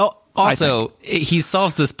 Yeah. Oh, Also, he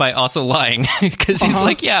solves this by also lying because he's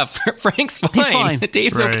like, "Yeah, Frank's fine. He's fine.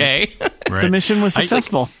 Dave's okay." The mission was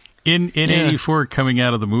successful. In 84, coming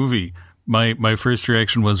out of the movie, my first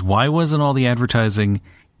reaction was, why wasn't all the advertising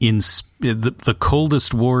in the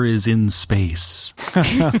coldest war is in space?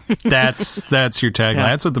 That's your tagline.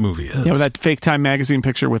 That's what the movie is. Yeah, with that fake Time magazine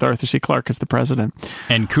picture with Arthur C. Clarke as the president.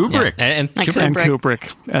 And Kubrick. Yeah. And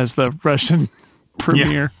Kubrick as the Russian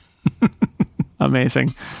premier. Yeah.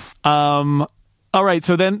 Amazing. All right,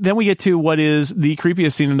 so then we get to what is the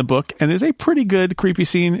creepiest scene in the book, and is a pretty good creepy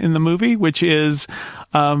scene in the movie, which is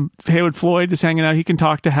Haywood Floyd is hanging out. He can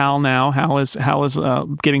talk to Hal now. Hal is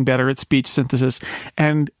getting better at speech synthesis,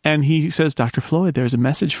 and he says, "Dr. Floyd, there's a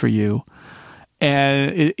message for you.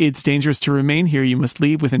 And it's dangerous to remain here. You must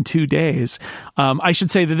leave within 2 days." I should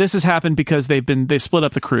say that this has happened because they've split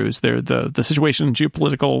up the crews. The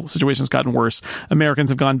geopolitical situation has gotten worse. Americans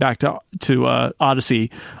have gone back to Odyssey,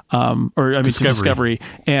 to Discovery,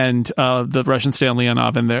 and the Russians stay on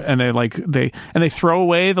Leonov, and they throw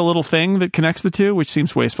away the little thing that connects the two, which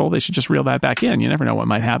seems wasteful. They should just reel that back in. You never know what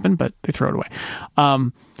might happen, but they throw it away.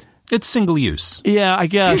 It's single use. Yeah, I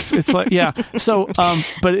guess it's like So,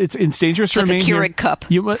 but it's dangerous to remain like a Keurig cup.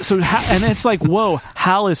 And it's like, whoa,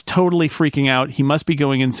 Hal is totally freaking out. He must be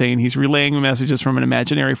going insane. He's relaying messages from an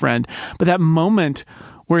imaginary friend. But that moment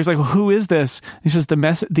where he's like, well, "Who is this?" He says,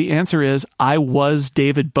 the answer is, "I was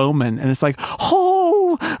David Bowman," and it's like,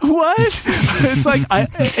 oh, what? It's like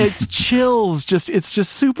it's chills. It's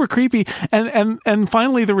just super creepy. And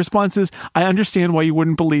finally, the response is, "I understand why you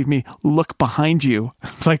wouldn't believe me. Look behind you."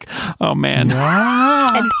 It's like, oh man.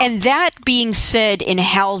 And that being said in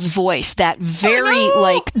Hal's voice, that very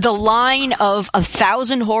like the line of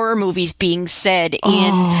 1,000 horror movies being said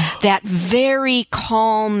in that very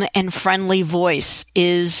calm and friendly voice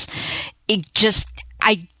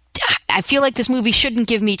I feel like this movie shouldn't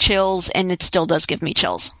give me chills, and it still does give me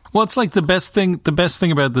chills. Well, it's like the best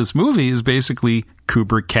thing about this movie is basically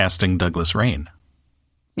Kubrick casting Douglas Rain.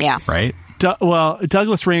 Yeah. Right?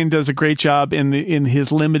 Douglas Rain does a great job in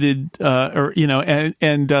his limited,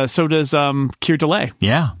 and so does Keir Dullea.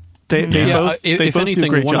 Yeah. They both if do anything,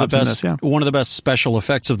 great one of jobs the best one of the best special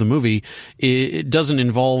effects of the movie. It doesn't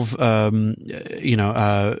involve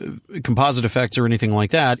composite effects or anything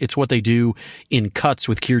like that. It's what they do in cuts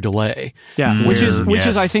with Keir Dullea. Yeah, which is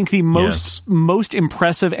I think the most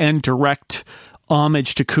impressive and direct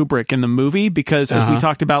homage to Kubrick in the movie, because as we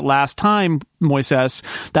talked about last time, Moises,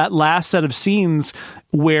 that last set of scenes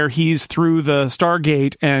where he's through the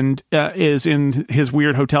Stargate and is in his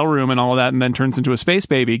weird hotel room and all of that, and then turns into a space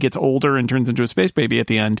baby, gets older and turns into a space baby at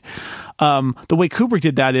the end. The way Kubrick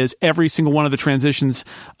did that is every single one of the transitions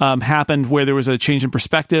happened where there was a change in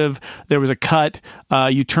perspective, there was a cut,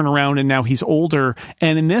 you turn around and now he's older.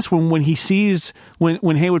 And in this one, when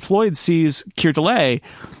Haywood Floyd sees Keir Dullea,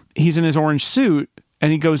 he's in his orange suit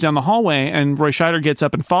and he goes down the hallway, and Roy Scheider gets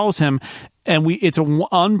up and follows him, and it's an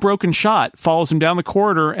unbroken shot, follows him down the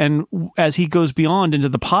corridor, and as he goes beyond into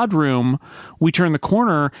the pod room, we turn the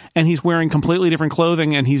corner and he's wearing completely different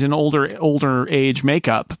clothing, and he's in older age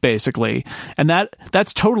makeup, basically. And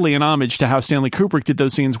that's totally an homage to how Stanley Kubrick did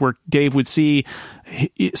those scenes where Dave would see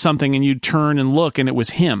something and you'd turn and look and it was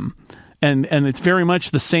him. And it's very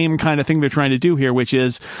much the same kind of thing they're trying to do here, which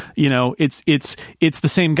is, it's the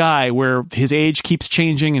same guy where his age keeps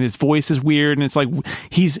changing and his voice is weird, and it's like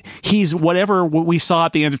he's what we saw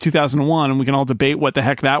at the end of 2001, and we can all debate what the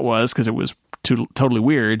heck that was because it was totally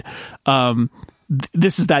weird.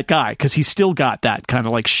 This is that guy because he's still got that kind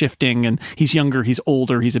of like shifting, and he's younger, he's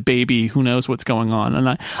older, he's a baby, who knows what's going on,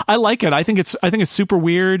 and I like it. I think it's super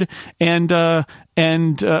weird and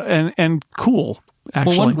cool.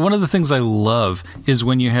 Actually. Well, one of the things I love is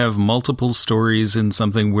when you have multiple stories in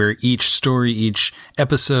something where each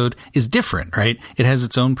episode is different, right? It has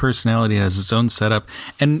its own personality, it has its own setup.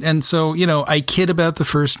 And so, I kid about the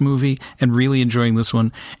first movie and really enjoying this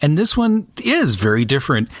one. And this one is very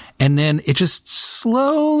different. And then it just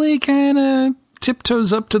slowly kind of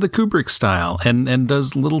tiptoes up to the Kubrick style and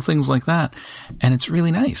does little things like that. And it's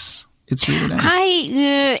really nice. It's really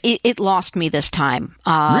nice. It lost me this time.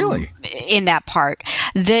 Really? In that part.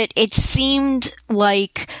 That it seemed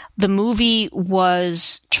like the movie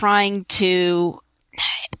was trying to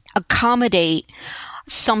accommodate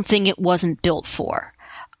something it wasn't built for.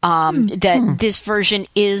 That this version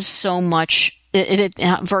is so much...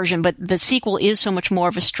 not version, but the sequel is so much more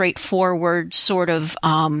of a straightforward sort of...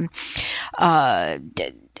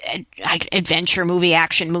 adventure movie,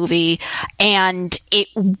 action movie, and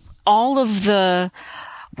all of the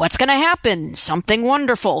what's going to happen? Something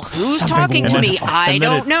wonderful. Who's Something talking to me? wonderful. I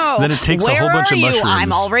don't know. Then it takes Where a whole bunch are of you? mushrooms.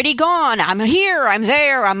 I'm already gone. I'm here. I'm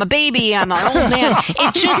there. I'm a baby. I'm an old man.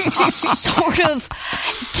 It just sort of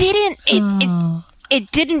it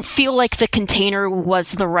didn't feel like the container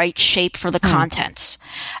was the right shape for the contents.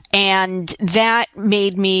 And that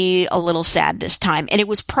made me a little sad this time. And it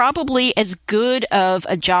was probably as good of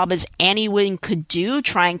a job as anyone could do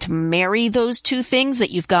trying to marry those two things,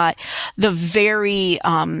 that you've got the very,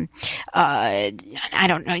 I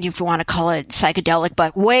don't know if you want to call it psychedelic,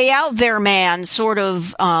 but way out there, man, sort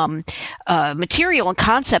of, material and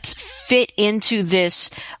concepts fit into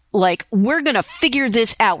this. Like, we're going to figure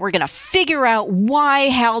this out. We're going to figure out why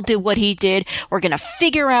Hal did what he did. We're going to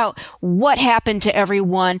figure out what happened to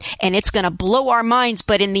everyone, and it's going to blow our minds.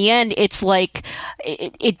 But in the end, it's like,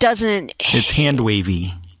 it doesn't. It's hand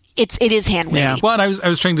wavy. It is hand wavy. Yeah. Well, and I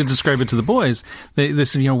was trying to describe it to the boys. They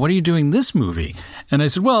said, what are you doing this movie? And I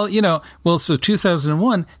said, so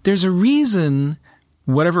 2001, there's a reason.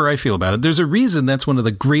 Whatever I feel about it, there's a reason that's one of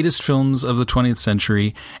the greatest films of the 20th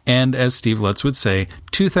century. And as Steve Lutz would say,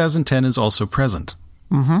 2010 is also present.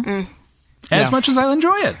 Mm-hmm. As much as I'll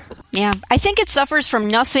enjoy it. Yeah. I think it suffers from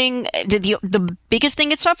nothing. The biggest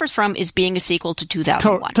thing it suffers from is being a sequel to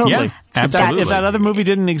 2001. Totally. Yeah, absolutely. If that other movie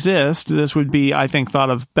didn't exist, this would be, I think, thought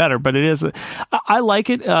of better. But it is. I like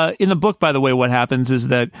it. In the book, by the way, what happens is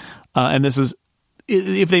that, and this is,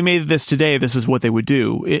 if they made this today, this is what they would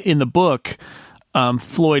do. In the book,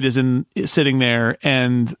 Floyd is sitting there,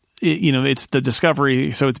 and it's the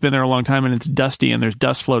Discovery, so it's been there a long time, and it's dusty, and there's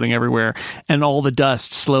dust floating everywhere, and all the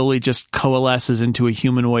dust slowly just coalesces into a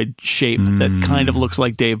humanoid shape that kind of looks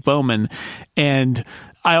like Dave Bowman. And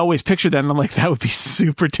I always pictured that, and I'm like, that would be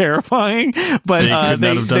super terrifying. But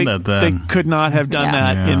they could not have done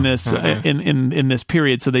that in this in this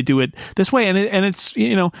period. So they do it this way, and it's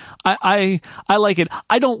I like it.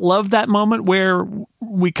 I don't love that moment where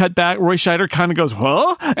we cut back. Roy Scheider kind of goes,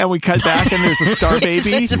 "Huh?" and we cut back, and there's a star baby.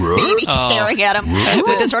 It's a baby staring at him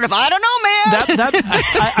with this sort of, I don't know,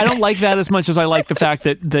 man. I don't like that as much as I like the fact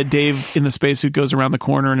that Dave in the spacesuit goes around the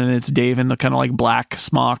corner, and it's Dave in the kind of like black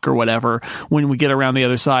smock or whatever. When we get around the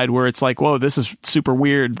other side, where it's like, whoa, this is super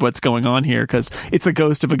weird. What's going on here? Because it's a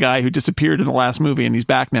ghost of a guy who disappeared in the last movie, and he's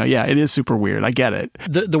back now. Yeah, it is super weird. I get it.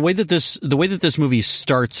 The way that this movie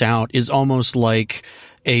starts out is almost like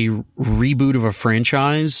a reboot of a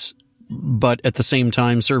franchise, but at the same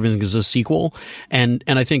time serving as a sequel. And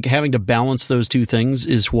I think having to balance those two things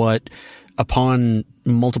is what, upon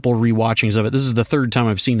multiple rewatchings of it, this is the third time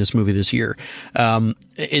I've seen this movie this year.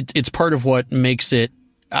 It's part of what makes it.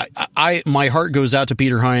 My heart goes out to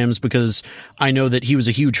Peter Hyams because I know that he was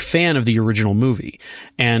a huge fan of the original movie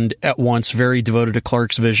and at once very devoted to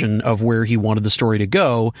Clark's vision of where he wanted the story to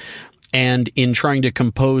go. And in trying to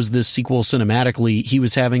compose this sequel cinematically, he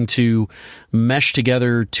was having to mesh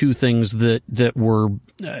together two things that were,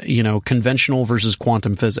 conventional versus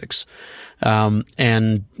quantum physics.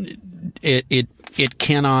 And it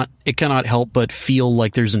cannot help but feel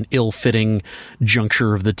like there's an ill-fitting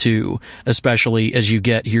juncture of the two, especially as you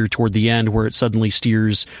get here toward the end where it suddenly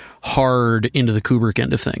steers hard into the Kubrick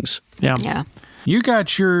end of things. Yeah. You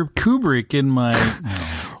got your Kubrick in my...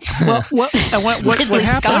 Well, what happened?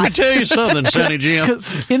 Let me tell you something, Sonny Jim.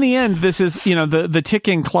 Because in the end, this is, the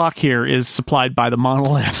ticking clock here is supplied by the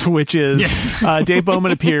monolith, which is Dave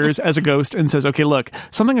Bowman appears as a ghost and says, okay, look,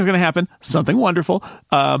 something is going to happen, something wonderful,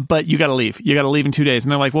 but you got to leave. You got to leave in 2 days.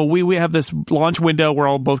 And they're like, well, we have this launch window. We're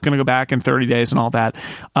all both going to go back in 30 days and all that.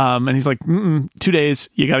 And he's like, 2 days.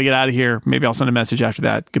 You got to get out of here. Maybe I'll send a message after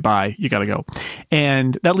that. Goodbye. You got to go.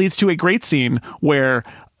 And that leads to a great scene where,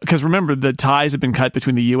 because remember, the ties have been cut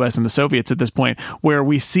between the U.S. and the Soviets at this point, where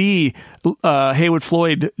we see Haywood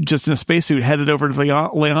Floyd just in a spacesuit headed over to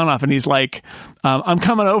Leonov, and he's like, I'm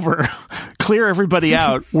coming over. Clear everybody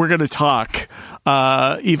out. We're going to talk.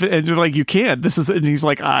 And you're like, you can't. And he's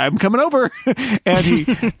like, I'm coming over.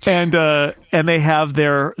 And they have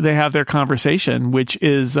their conversation, which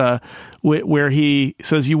is where he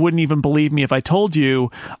says, you wouldn't even believe me if I told you,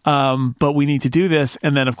 but we need to do this.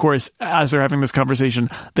 And then, of course, as they're having this conversation,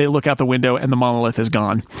 they look out the window and the monolith is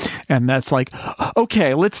gone. And that's like,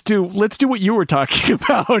 okay, let's do what you were talking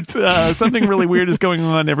about. Something really weird is going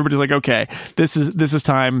on. Everybody's like, okay, this is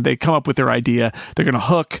time. They come up with their idea. They're going to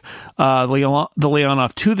hook the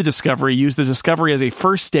Leonov to the Discovery, use the Discovery as a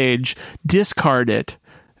first stage, discard it.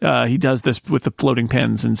 He does this with the floating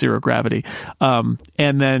pens in zero gravity. And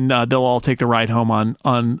then they'll all take the ride home on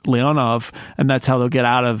Leonov, and that's how they'll get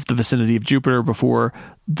out of the vicinity of Jupiter before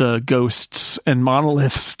the ghosts and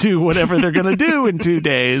monoliths do whatever they're going to do in 2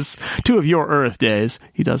 days. 2 of your Earth days,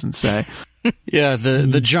 he doesn't say. Yeah,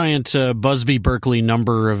 the giant Busby Berkeley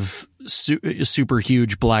number of super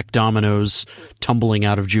huge black dominoes tumbling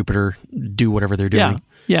out of Jupiter do whatever they're doing.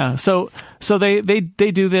 Yeah. So they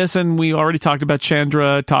do this, and we already talked about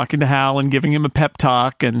Chandra talking to Hal and giving him a pep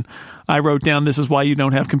talk, and I wrote down, this is why you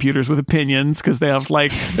don't have computers with opinions, because they're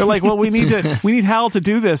like, well, we need Hal to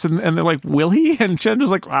do this, and they're like, will he? And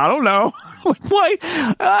Chandra's like, I don't know. Like,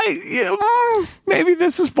 why? Maybe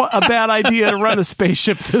this is a bad idea to run a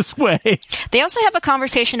spaceship this way. They also have a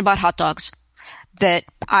conversation about hot dogs that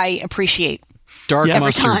I appreciate. Dark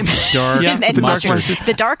mustard. Time. Dark mustard.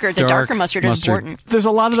 The darker mustard is important. There's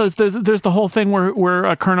a lot of those. There's the whole thing where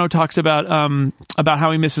Kurno talks about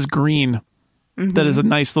how he misses green. Mm-hmm. That is a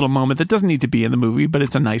nice little moment that doesn't need to be in the movie, but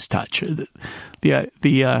it's a nice touch.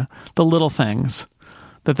 The little things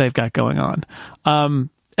that they've got going on.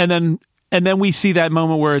 And then we see that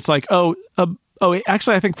moment where it's like,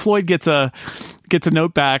 actually, I think Floyd gets a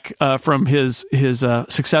note back from his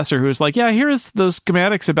successor, who is like, yeah, here's those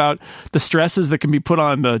schematics about the stresses that can be put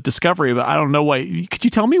on the Discovery, but I don't know why. Could you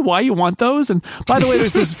tell me why you want those? And by the way,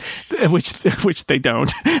 there's this which they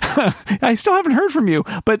don't. I still haven't heard from you,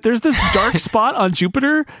 but there's this dark spot on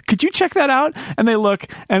Jupiter. Could you check that out? And they look,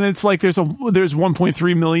 and it's like there's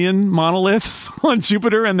 1.3 million monoliths on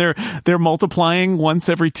Jupiter, and they're multiplying once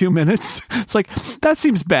every 2 minutes. It's like, that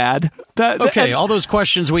seems bad. All those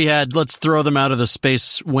questions we had, let's throw them out of the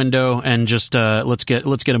space window and just let's get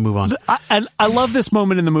a move on. I love this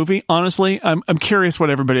moment in the movie. Honestly, I'm curious what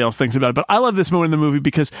everybody else thinks about it, but I love this moment in the movie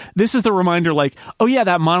because this is the reminder, like, oh yeah,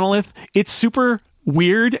 that monolith, it's super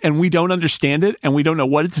weird and we don't understand it and we don't know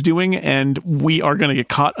what it's doing and we are going to get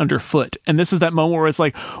caught underfoot. And this is that moment where it's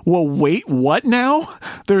like, well, wait, what now?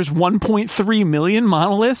 There's 1.3 million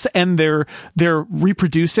monoliths and they're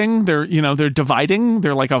reproducing, they're dividing,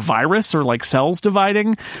 they're like a virus or like cells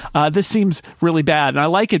dividing. This seems really bad. And I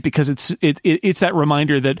like it because it's that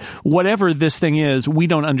reminder that whatever this thing is, we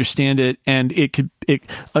don't understand it. And it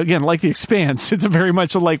again, like The Expanse, it's very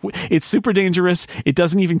much like, it's super dangerous. It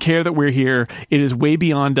doesn't even care that we're here. It is way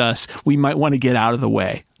beyond us. We might want to get out of the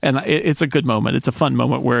way. And it's a good moment. It's a fun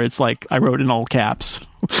moment where it's like, I wrote in all caps,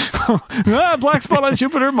 black spot on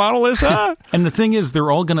Jupiter, monoliths. And the thing is,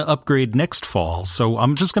 they're all going to upgrade next fall. So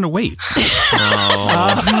I'm just going to wait.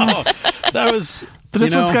 That was... But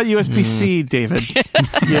this one's got USB-C, David.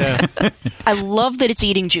 Yeah. I love that it's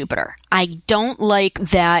eating Jupiter. I don't like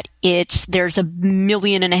that there's 1.5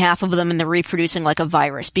 million of them and they're reproducing like a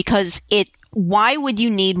virus, because why would you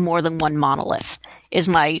need more than one monolith is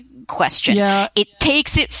my question. Yeah. It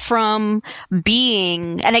takes it from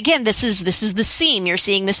being, and again, this is the seam. You're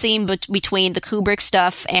seeing the seam between the Kubrick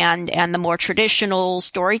stuff and the more traditional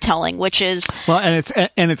storytelling, which is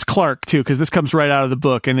and it's Clark too, because this comes right out of the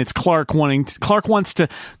book, and it's Clark wants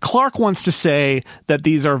to say that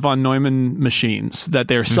these are von Neumann machines, that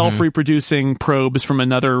they're self-reproducing probes from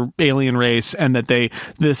another alien race, and that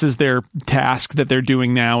this is their task that they're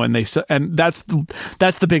doing now, and that's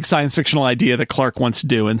the big science fictional idea that Clark wants to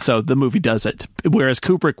do, and so the movie does it. Whereas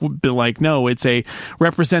Kubrick would be like, no, it's a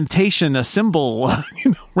representation, a symbol,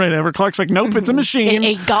 right? Ever Clark's like, nope, it's a machine,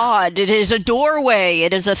 a god. It is a doorway.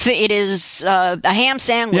 It is a ham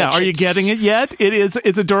sandwich. Yeah, are you getting it yet? It's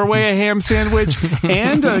a doorway, a ham sandwich,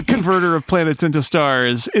 and a converter of planets into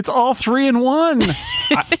stars. It's all 3 in 1.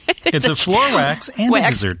 It's a floor wax and a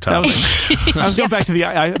dessert top. I was going back to the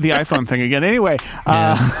iPhone thing again. Anyway,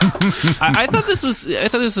 I thought this was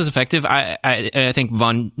effective. I think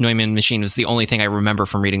von Neumann machine was the only thing I remember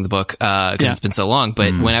from reading the book because it's been so long.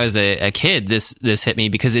 But when I was a kid, this hit me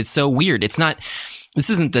because it's so weird. This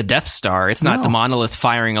isn't the Death Star. It's not the monolith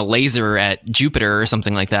firing a laser at Jupiter or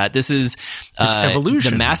something like that. This is it's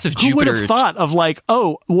evolution. The massive Jupiter. Who would have thought of like,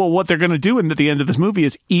 oh, well, what they're going to do at the end of this movie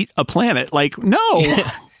is eat a planet? Like, no.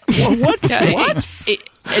 What? Yeah, what?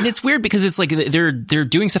 And it's weird because it's like they're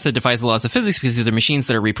doing stuff that defies the laws of physics because these are machines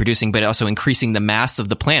that are reproducing, but also increasing the mass of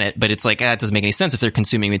the planet. But it's like, that doesn't make any sense if they're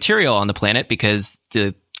consuming material on the planet because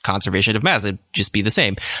the conservation of mass would just be the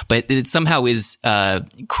same. But it somehow is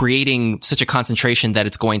creating such a concentration that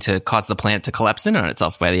it's going to cause the planet to collapse in on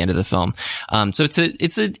itself by the end of the film. So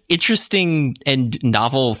it's an interesting and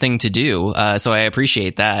novel thing to do. So I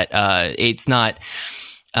appreciate that. It's not,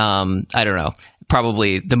 I don't know,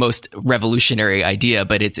 probably the most revolutionary idea,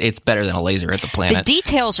 but it's better than a laser at the planet. The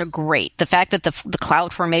details are great. The fact that the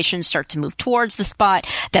cloud formations start to move towards the spot,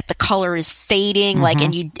 that the color is fading,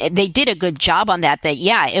 they did a good job on that. That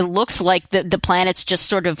it looks like the planet's just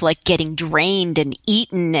sort of like getting drained and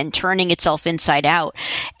eaten and turning itself inside out.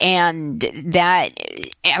 And that,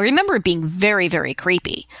 I remember it being very, very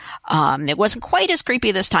creepy. It wasn't quite as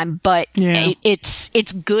creepy this time, but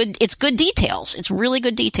it's good. It's good details. It's really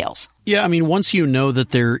good details. Yeah, I mean, once you know that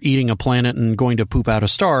they're eating a planet and going to poop out a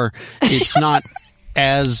star, it's not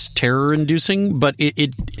as terror-inducing, but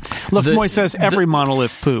Look, Moy says every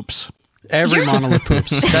monolith poops. Every monolith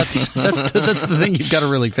poops. That's the thing you've got to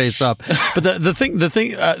really face up. But the thing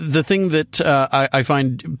that I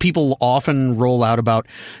find people often roll out about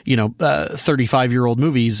 35-year-old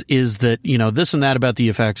movies is that this and that about the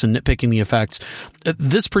effects and nitpicking the effects.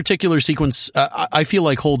 This particular sequence I feel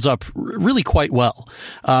like holds up really quite well.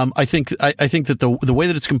 I think that the way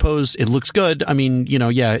that it's composed, it looks good. I mean,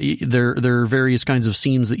 there are various kinds of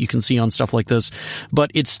seams that you can see on stuff like this,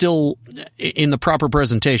 but it's still in the proper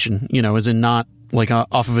presentation. As in not like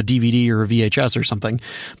off of a DVD or a VHS or something,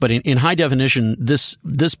 but in high definition, this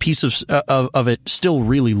piece of it still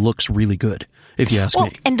really looks really good, if you ask me.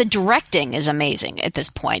 And the directing is amazing at this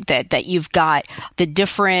point. That you've got the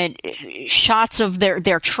different shots of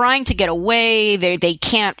they're trying to get away. They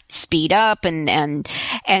can't speed up, and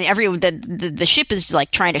the ship is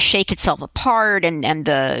like trying to shake itself apart, and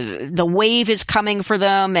the wave is coming for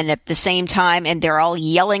them, and at the same time, and they're all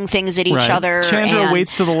yelling things at each other. Chandra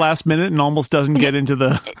waits to the last minute and almost doesn't get into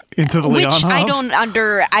the Leonov. Which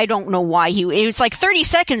I don't know why it was like 30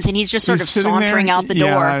 seconds and he's just sort of sauntering out the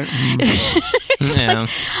door. Yeah.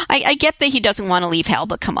 I get that he doesn't want to leave hell,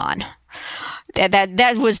 but come on.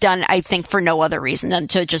 That was done, I think, for no other reason than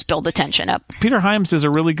to just build the tension up. Peter Hyams does a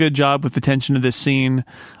really good job with the tension of this scene.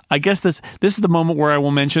 I guess this is the moment where I will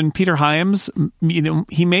mention Peter Hyams.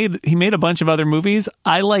 He made a bunch of other movies.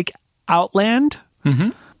 I like Outland. Mm-hmm.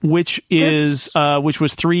 Which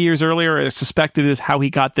was 3 years earlier, suspected is how he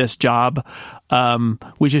got this job,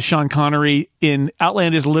 which is Sean Connery in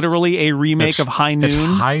Outland is literally a remake of High Noon.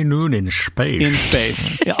 It's High Noon in space. In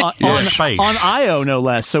space. on Io, no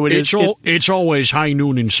less. So it's always High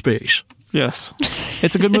Noon in space. Yes.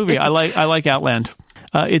 It's a good movie. I like Outland.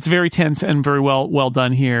 It's very tense and very well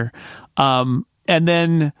done here. And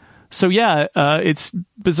then... So it's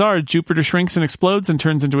bizarre. Jupiter shrinks and explodes and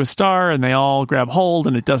turns into a star, and they all grab hold,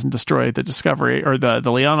 and it doesn't destroy the Discovery or the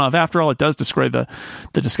Leonov. After all, it does destroy the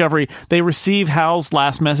Discovery. They receive Hal's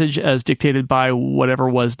last message as dictated by whatever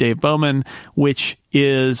was Dave Bowman, which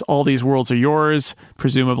is all these worlds are yours,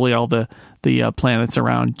 presumably all the planets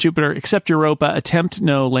around Jupiter, except Europa. Attempt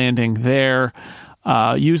no landing there.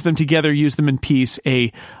 Use them together, use them in peace.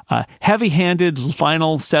 A heavy-handed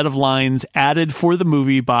final set of lines added for the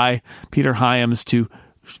movie by Peter Hyams to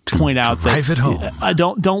point out drive that it home. I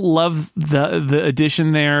don't love the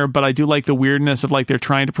addition there, but I do like the weirdness of like they're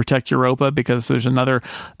trying to protect Europa because there's another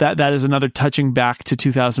that is another touching back to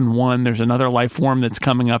 2001. There's another life form that's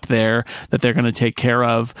coming up there that they're going to take care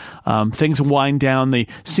of. Things wind down.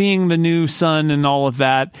 Seeing the new sun and all of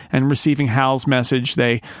that, and receiving Hal's message,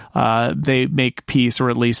 they make peace,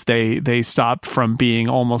 or at least they stop from being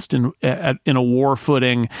almost in a war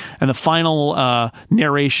footing. And the final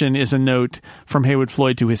narration is a note from Haywood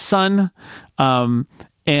Floyd to his son,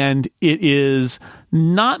 and it is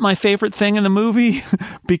not my favorite thing in the movie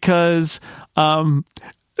because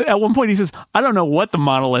at one point he says, I don't know what the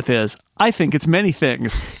monolith is. I think it's many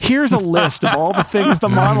things. Here's a list of all the things the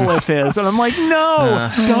monolith is. And I'm like,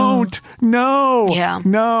 no, don't, no,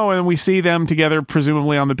 no. And we see them together,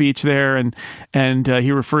 presumably on the beach there. And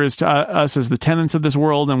he refers to us as the tenants of this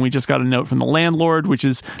world. And we just got a note from the landlord, which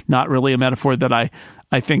is not really a metaphor that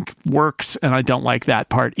I think works, and I don't like that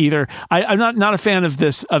part either. I'm not a fan of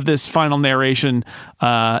this final narration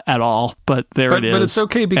at all, but it is. But it's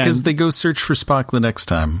okay because they go search for Spock the next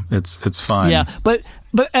time. It's fine. Yeah, but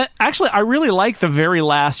actually, I really like the very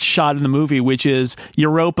last shot in the movie, which is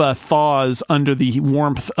Europa thaws under the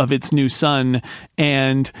warmth of its new sun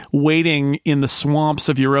and waiting in the swamps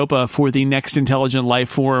of Europa for the next intelligent life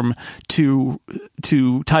form to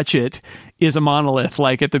touch it. Is a monolith,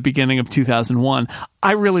 like at the beginning of 2001.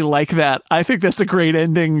 I really like that. I think that's a great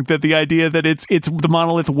ending, that the idea that it's the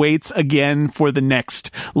monolith waits again for the next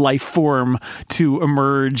life form to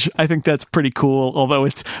emerge. I think that's pretty cool, although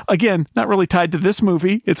it's, again, not really tied to this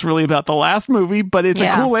movie. It's really about the last movie, but it's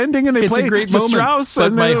a cool ending, and it's a great moment. Strauss. But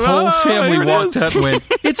and my whole family walked out and went,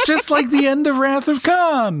 it's just like the end of Wrath of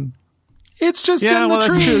Khan. It's just in the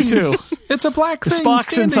trees. That's true too. It's a black thing.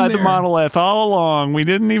 Spock's inside the monolith all along. We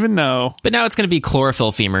didn't even know. But now it's going to be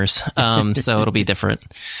chlorophyll femurs, so it'll be different.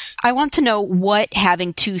 I want to know what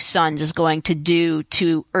having two suns is going to do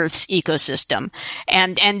to Earth's ecosystem.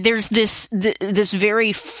 And there's this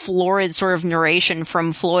very florid sort of narration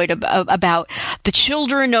from Floyd about the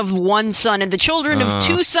children of one sun and the children of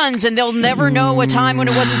two suns, and they'll never know a time when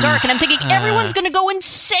it wasn't dark. And I'm thinking everyone's going to go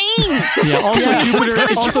insane. Yeah. Also,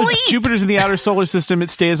 Jupiter's in the outer solar system, it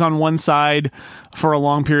stays on one side for a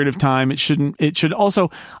long period of time. It should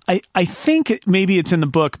also, I think maybe it's in the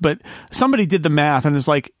book, but somebody did the math and it's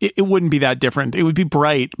like, it wouldn't be that different. It would be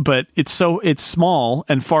bright, but it's small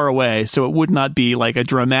and far away, so it would not be like a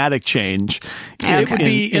dramatic change. It would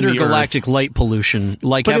be intergalactic light pollution,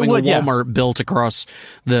 like having a Walmart built across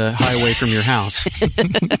the highway from your house.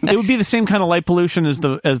 It would be the same kind of light pollution as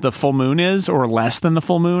the full moon is, or less than the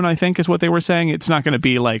full moon, I think is what they were saying. It's not going to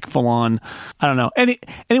be like full on. I don't know.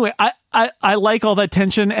 Anyway, I like all that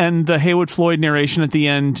tension, and the Haywood Floyd narration at the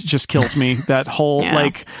end just kills me. That whole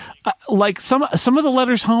like some of the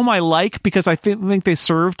letters home I like, because I think they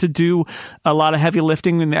serve to do a lot of heavy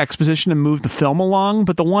lifting in the exposition and move the film along.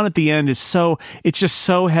 But the one at the end is it's just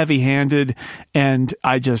so heavy handed, and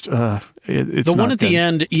I just it's the one at good. the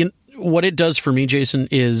end. What it does for me, Jason,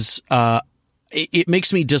 is it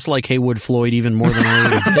makes me dislike Haywood Floyd even more than I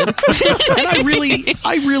already did. And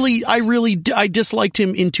I disliked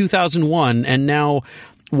him in 2001, and now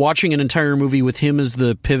watching an entire movie with him as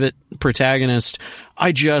the pivot protagonist,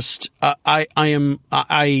 I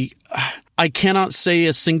cannot say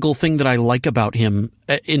a single thing that I like about him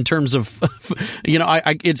in terms of,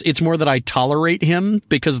 it's more that I tolerate him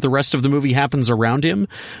because the rest of the movie happens around him,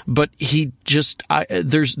 but he just,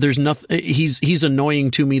 there's nothing, he's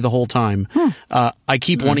annoying to me the whole time. I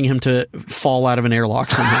keep wanting him to fall out of an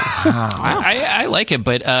airlock somehow. I like it,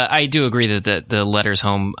 but I do agree that the letters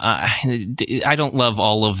home, I don't love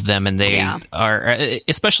all of them, and they are,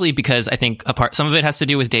 especially because I think some of it has to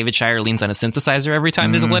do with David Shire leans on a synthesizer every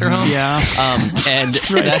time there's a letter home. Yeah. And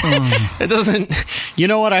it doesn't. You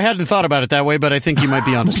know what? I hadn't thought about it that way, but I think you might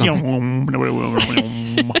be onto something.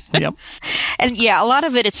 Yep. And a lot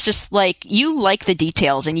of it's just like, you like the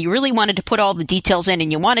details and you really wanted to put all the details in,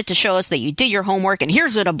 and you wanted to show us that you did your homework, and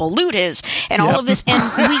here's what a ballute is and all of this, and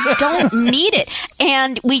we don't need it.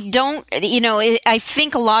 And we don't, I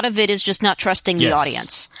think a lot of it is just not trusting the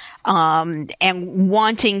audience. And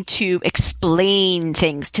wanting to explain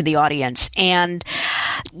things to the audience. And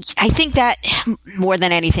I think that more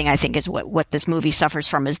than anything, I think is what this movie suffers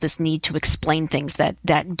from, is this need to explain things that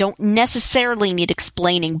don't necessarily need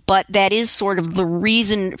explaining, but that is sort of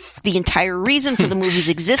the entire reason for the movie's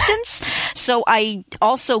existence. So I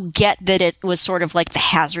also get that it was sort of like the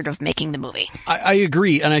hazard of making the movie. I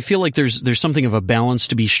agree. And I feel like there's something of a balance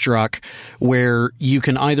to be struck where you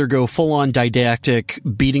can either go full on didactic,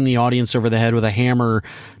 beating the audience over the head with a hammer,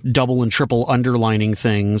 double and triple underlining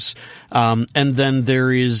things, and then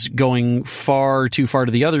there is going far too far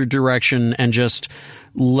to the other direction and just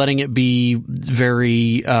letting it be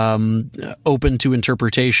very open to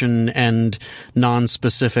interpretation and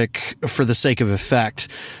non-specific for the sake of effect.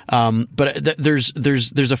 But there's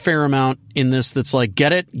a fair amount in this that's like,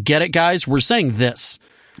 get it, guys. We're saying this.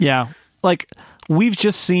 Yeah, like we've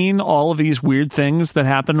just seen all of these weird things that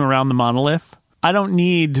happen around the monolith. I don't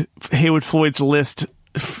need Haywood Floyd's list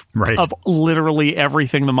of literally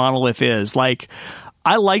everything the monolith is. Like,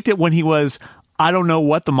 I liked it when he was, I don't know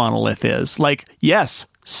what the monolith is. Like, yes,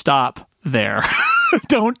 stop there.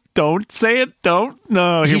 Don't say it.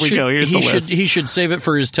 No, here we go. Here's the list. He should save it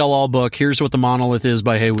for his tell-all book. Here's what the monolith is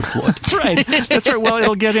by Haywood Floyd. That's right. Well,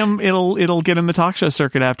 it'll get him the talk show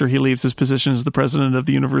circuit after he leaves his position as the president of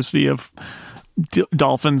the University of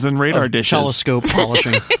Dolphins and radar dishes. Telescope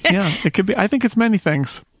polishing. Yeah, it could be. I think it's many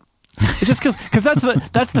things. It's just because that's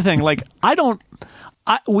the thing. Like,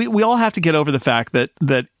 we all have to get over the fact that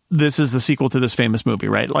this is the sequel to this famous movie,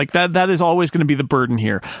 right? Like that is always going to be the burden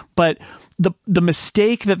here. But the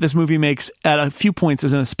mistake that this movie makes at a few points,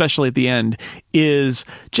 and especially at the end, is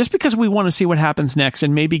just because we want to see what happens next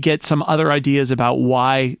and maybe get some other ideas about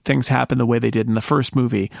why things happen the way they did in the first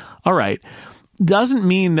movie. All right. Doesn't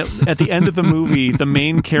mean that at the end of the movie, the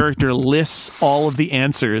main character lists all of the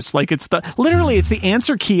answers. Like, it's the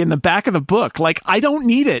answer key in the back of the book. Like, I don't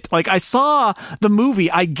need it. Like, I saw the movie.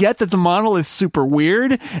 I get that the monolith's super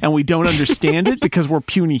weird and we don't understand it because we're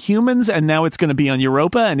puny humans, and now it's going to be on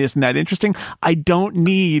Europa, and isn't that interesting? I don't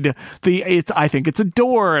need I think it's a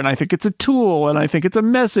door, and I think it's a tool, and I think it's a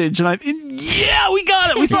message, and we got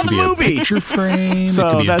it. We saw the movie. A picture frame. So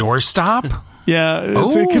it could be a doorstop. Yeah,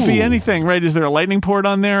 it could be anything, right? Is there a lightning port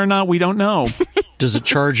on there or not? We don't know. Does it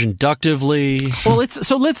charge inductively? Well, let's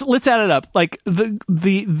add it up. Like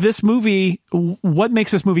this movie, what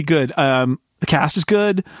makes this movie good? The cast is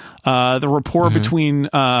good. The rapport between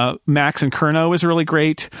Max and Kurno is really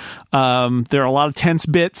great. There are a lot of tense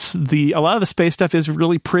bits. A lot of the space stuff is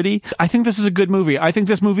really pretty. I think this is a good movie. I think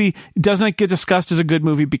this movie doesn't get discussed as a good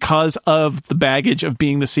movie because of the baggage of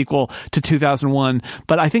being the sequel to 2001.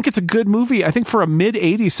 But I think it's a good movie. I think for a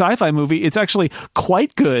mid-'80s sci-fi movie, it's actually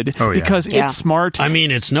quite good because it's smart. I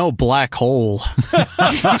mean, it's no black hole. Well,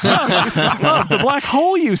 the black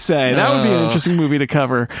hole, you say? That would be an interesting movie to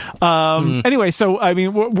cover. Anyway, so I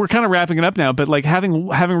mean, we're kind of wrapping it up now, but like having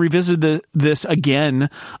revisited this again,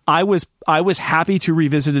 I was happy to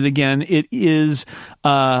revisit it again. It is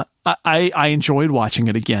I enjoyed watching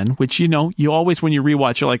it again, which you always, when you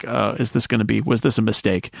rewatch, you're like, was this a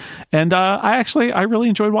mistake? And I really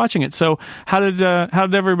enjoyed watching it. So how did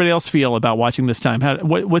everybody else feel about watching this time?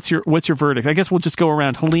 What's your verdict? I guess we'll just go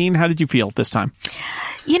around. Helene, how did you feel this time?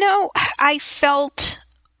 I felt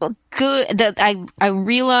good that I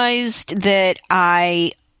realized that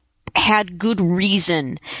I had good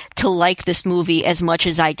reason to like this movie as much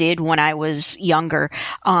as I did when I was younger.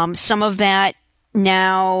 Some of that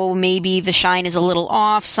now maybe the shine is a little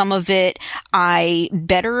off. Some of it I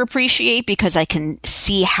better appreciate because I can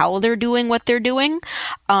see how they're doing what they're doing.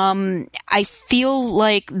 I feel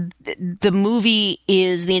like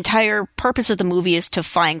the entire purpose of the movie is to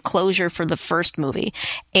find closure for the first movie.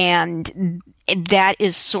 And that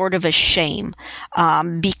is sort of a shame,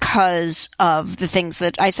 because of the things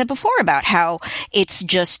that I said before about how it's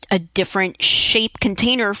just a different shape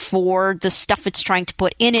container for the stuff it's trying to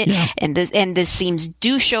put in it. Yeah. And this seems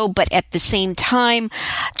douche-o, but at the same time,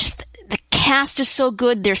 just the cast is so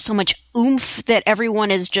good. There's so much oomph that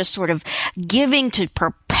everyone is just sort of giving to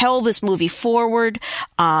propel this movie forward.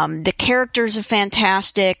 The characters are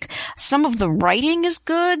fantastic. Some of the writing is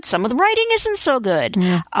good. Some of the writing isn't so good.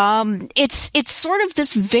 Yeah. It's sort of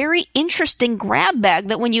this very interesting grab bag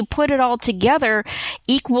that when you put it all together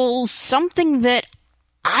equals something that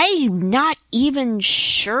I'm not even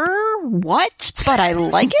sure what, but I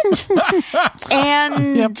like it.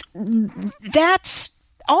 And that's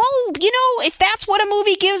all, if that's what a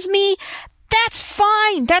movie gives me, that's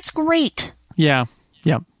fine. That's great. Yeah.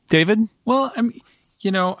 Yeah. David? Well,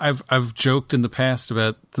 I've joked in the past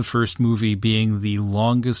about the first movie being the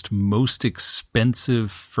longest, most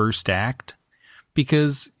expensive first act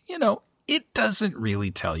because, it doesn't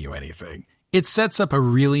really tell you anything. It sets up a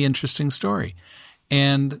really interesting story.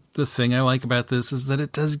 And the thing I like about this is that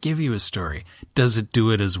it does give you a story. Does it do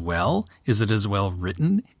it as well? Is it as well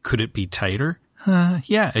written? Could it be tighter?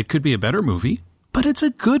 Yeah, it could be a better movie, but it's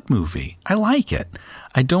a good movie. I like it.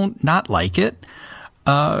 I don't not like it.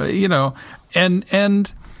 And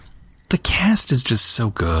the cast is just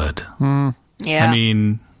so good. Yeah. I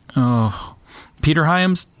mean, Peter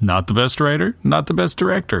Hyams, not the best writer, not the best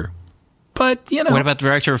director. But, what about the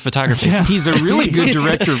director of photography? Yeah. He's a really good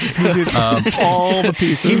director. All the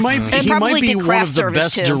pieces. He might be one of the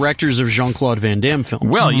best directors of Jean-Claude Van Damme films.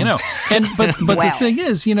 Well, but the thing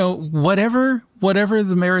is, whatever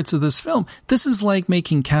the merits of this film, this is like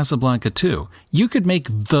making Casablanca 2. You could make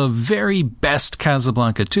the very best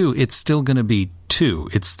Casablanca 2. It's still going to be 2.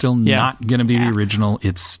 It's still not going to be the original.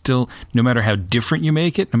 It's still, no matter how different you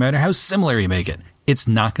make it, no matter how similar you make it, it's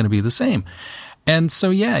not going to be the same. And so,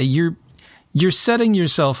 you're setting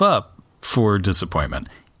yourself up for disappointment.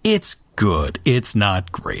 It's good. It's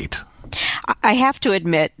not great. I have to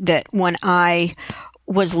admit that when I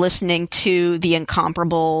was listening to the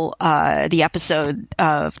Incomparable, the episode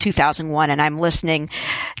of 2001, and I'm listening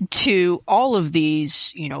to all of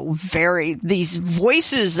these, these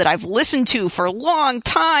voices that I've listened to for long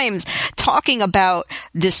times talking about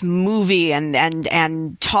this movie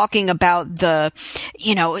and talking about the,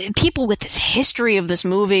 people with this history of this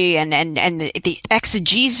movie and the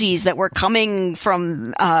exegeses that were coming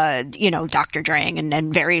from, Dr. Drang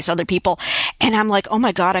and various other people. And I'm like, oh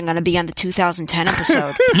my God, I'm going to be on the 2010 episode.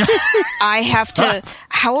 I have to,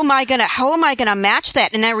 how am I gonna match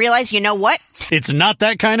that? And I realize, you know what? It's not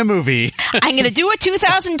that kind of movie. I'm gonna do what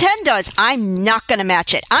 2010 does. I'm not gonna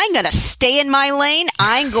match it. I'm gonna stay in my lane.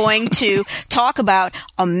 I'm going to talk about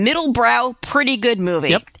a middle brow, pretty good movie.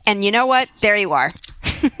 Yep. And you know what? There you are.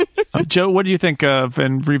 Joe, what do you think of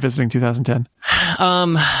in revisiting 2010?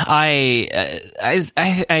 I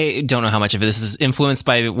don't know how much of this is influenced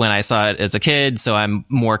by when I saw it as a kid, so I'm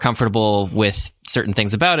more comfortable with certain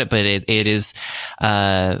things about it, but it is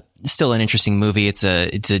still an interesting movie. It's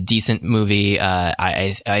a decent movie.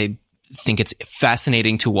 I think it's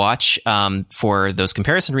fascinating to watch for those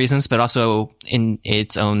comparison reasons, but also in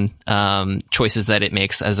its own choices that it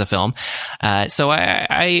makes as a film. So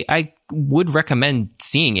I would recommend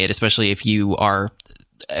seeing it, especially if you are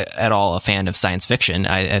at all a fan of science fiction,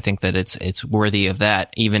 I think that it's worthy of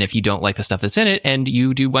that, even if you don't like the stuff that's in it, and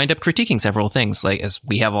you do wind up critiquing several things, like as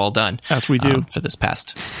we have all done, as we do for this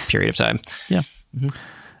past period of time. Yeah. Mm-hmm.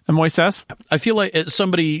 And Moises? I feel like as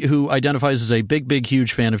somebody who identifies as a big,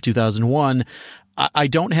 huge fan of 2001, I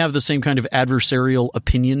don't have the same kind of adversarial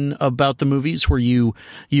opinion about the movies where you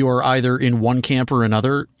are either in one camp or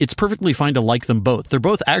another. It's perfectly fine to like them both. They're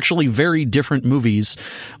both actually very different movies.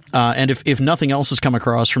 And if nothing else has come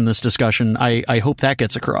across from this discussion, I hope that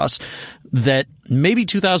gets across that maybe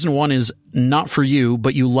 2001 is not for you,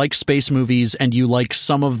 but you like space movies and you like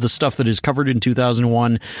some of the stuff that is covered in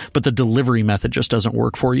 2001, but the delivery method just doesn't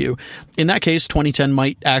work for you. In that case, 2010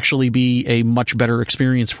 might actually be a much better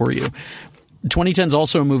experience for you. 2010 is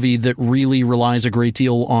also a movie that really relies a great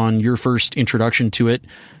deal on your first introduction to it,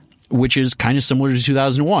 which is kind of similar to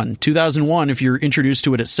 2001. 2001, if you're introduced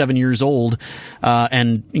to it at 7 years old,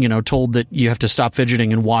 and, told that you have to stop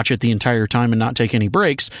fidgeting and watch it the entire time and not take any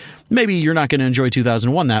breaks, maybe you're not going to enjoy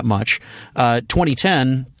 2001 that much.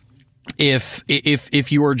 2010,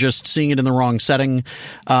 if you are just seeing it in the wrong setting,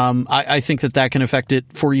 I think that can affect it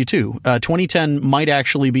for you too. 2010 might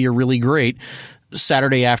actually be a really great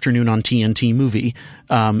Saturday afternoon on TNT movie,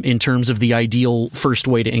 in terms of the ideal first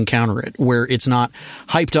way to encounter it, where it's not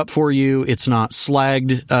hyped up for you. It's not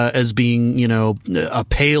slagged, as being, a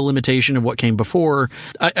pale imitation of what came before.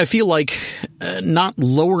 I feel like not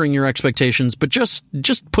lowering your expectations, but just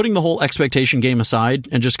putting the whole expectation game aside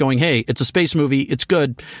and just going, hey, it's a space movie. It's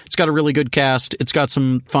good. It's got a really good cast. It's got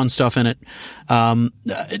some fun stuff in it.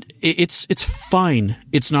 It's fine.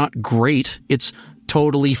 It's not great. It's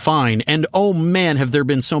totally fine. And oh man, have there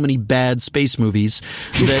been so many bad space movies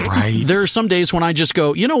that right. There are some days when I just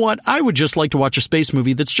go, you know what? I would just like to watch a space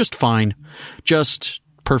movie that's just fine. Just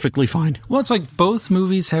perfectly fine. Well, it's like both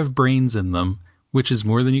movies have brains in them, which is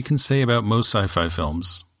more than you can say about most sci-fi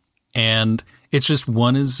films. And it's just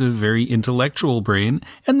one is a very intellectual brain,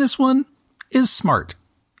 and this one is smart.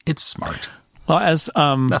 It's smart. Well, as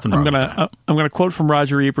I'm gonna quote from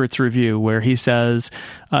Roger Ebert's review, where he says,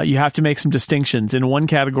 "You have to make some distinctions. In one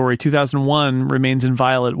category, 2001 remains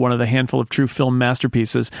inviolate, one of the handful of true film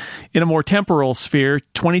masterpieces. In a more temporal sphere,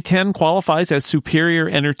 2010 qualifies as superior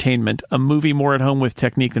entertainment, a movie more at home with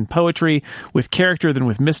technique than poetry, with character than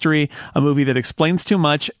with mystery, a movie that explains too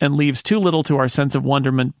much and leaves too little to our sense of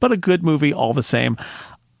wonderment, but a good movie all the same."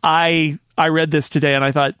 I read this today and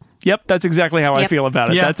I thought, yep, that's exactly how I feel about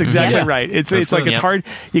it. Yep. That's exactly right. It's like it's hard.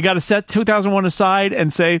 You got to set 2001 aside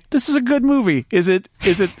and say, this is a good movie. Is it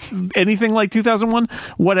anything like 2001?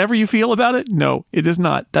 Whatever you feel about it? No, it is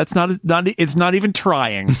not. That's not it's not even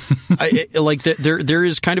trying. There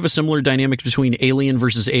is kind of a similar dynamic between Alien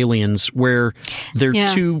versus Aliens, where they're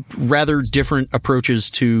two rather different approaches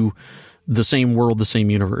to the same world, the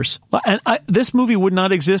same universe. Well, and this movie would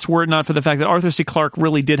not exist were it not for the fact that Arthur C. Clarke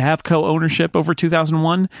really did have co-ownership over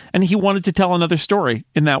 2001, and he wanted to tell another story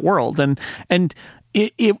in that world. And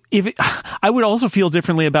I would also feel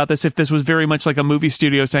differently about this if this was very much like a movie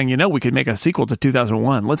studio saying, we could make a sequel to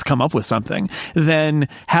 2001. Let's come up with something. Than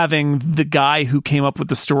having the guy who came up with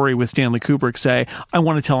the story with Stanley Kubrick say, I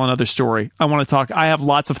want to tell another story. I want to talk. I have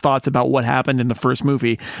lots of thoughts about what happened in the first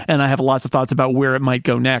movie, and I have lots of thoughts about where it might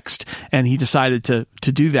go next. And he decided to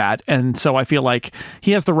do that. And so I feel like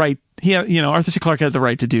he has the right. Arthur C. Clarke had the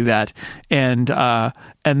right to do that.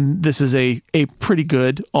 And this is a pretty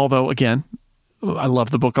good, although again, I love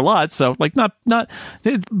the book a lot, so not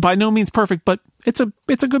by no means perfect, but it's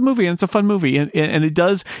a good movie and it's a fun movie, and it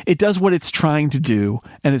does what it's trying to do,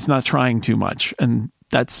 and it's not trying too much, and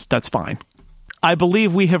that's fine. I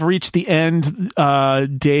believe we have reached the end.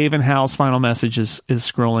 Dave and Hal's final message is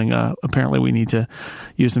scrolling. Apparently, we need to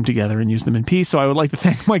use them together and use them in peace. So I would like to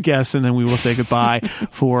thank my guests, and then we will say goodbye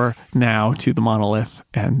for now to the Monolith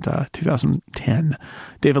and 2010.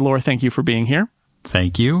 David Lohr, thank you for being here.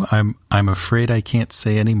 Thank you. I'm afraid I can't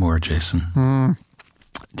say any more, Jason.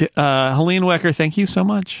 Helene Wecker, thank you so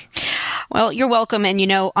much. Well, you're welcome, and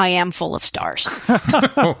I am full of stars. Hey.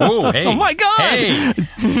 Oh my God! Hey.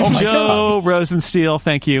 Joe Rosensteel,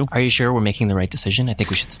 thank you. Are you sure we're making the right decision? I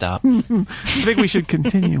think we should stop. I think we should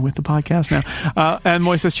continue with the podcast now. And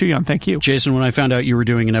Moises Chuyan, thank you. Jason, when I found out you were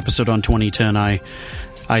doing an episode on 2010, I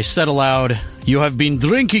said aloud, you have been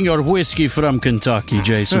drinking your whiskey from Kentucky,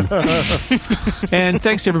 Jason. And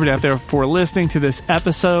thanks to everybody out there for listening to this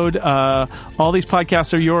episode. All these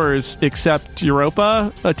podcasts are yours, except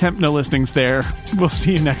Europa. Attempt no listings there. We'll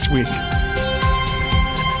see you next week.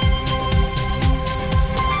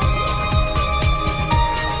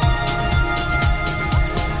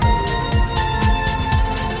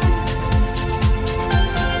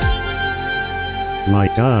 My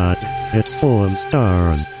God, it's full of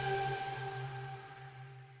stars.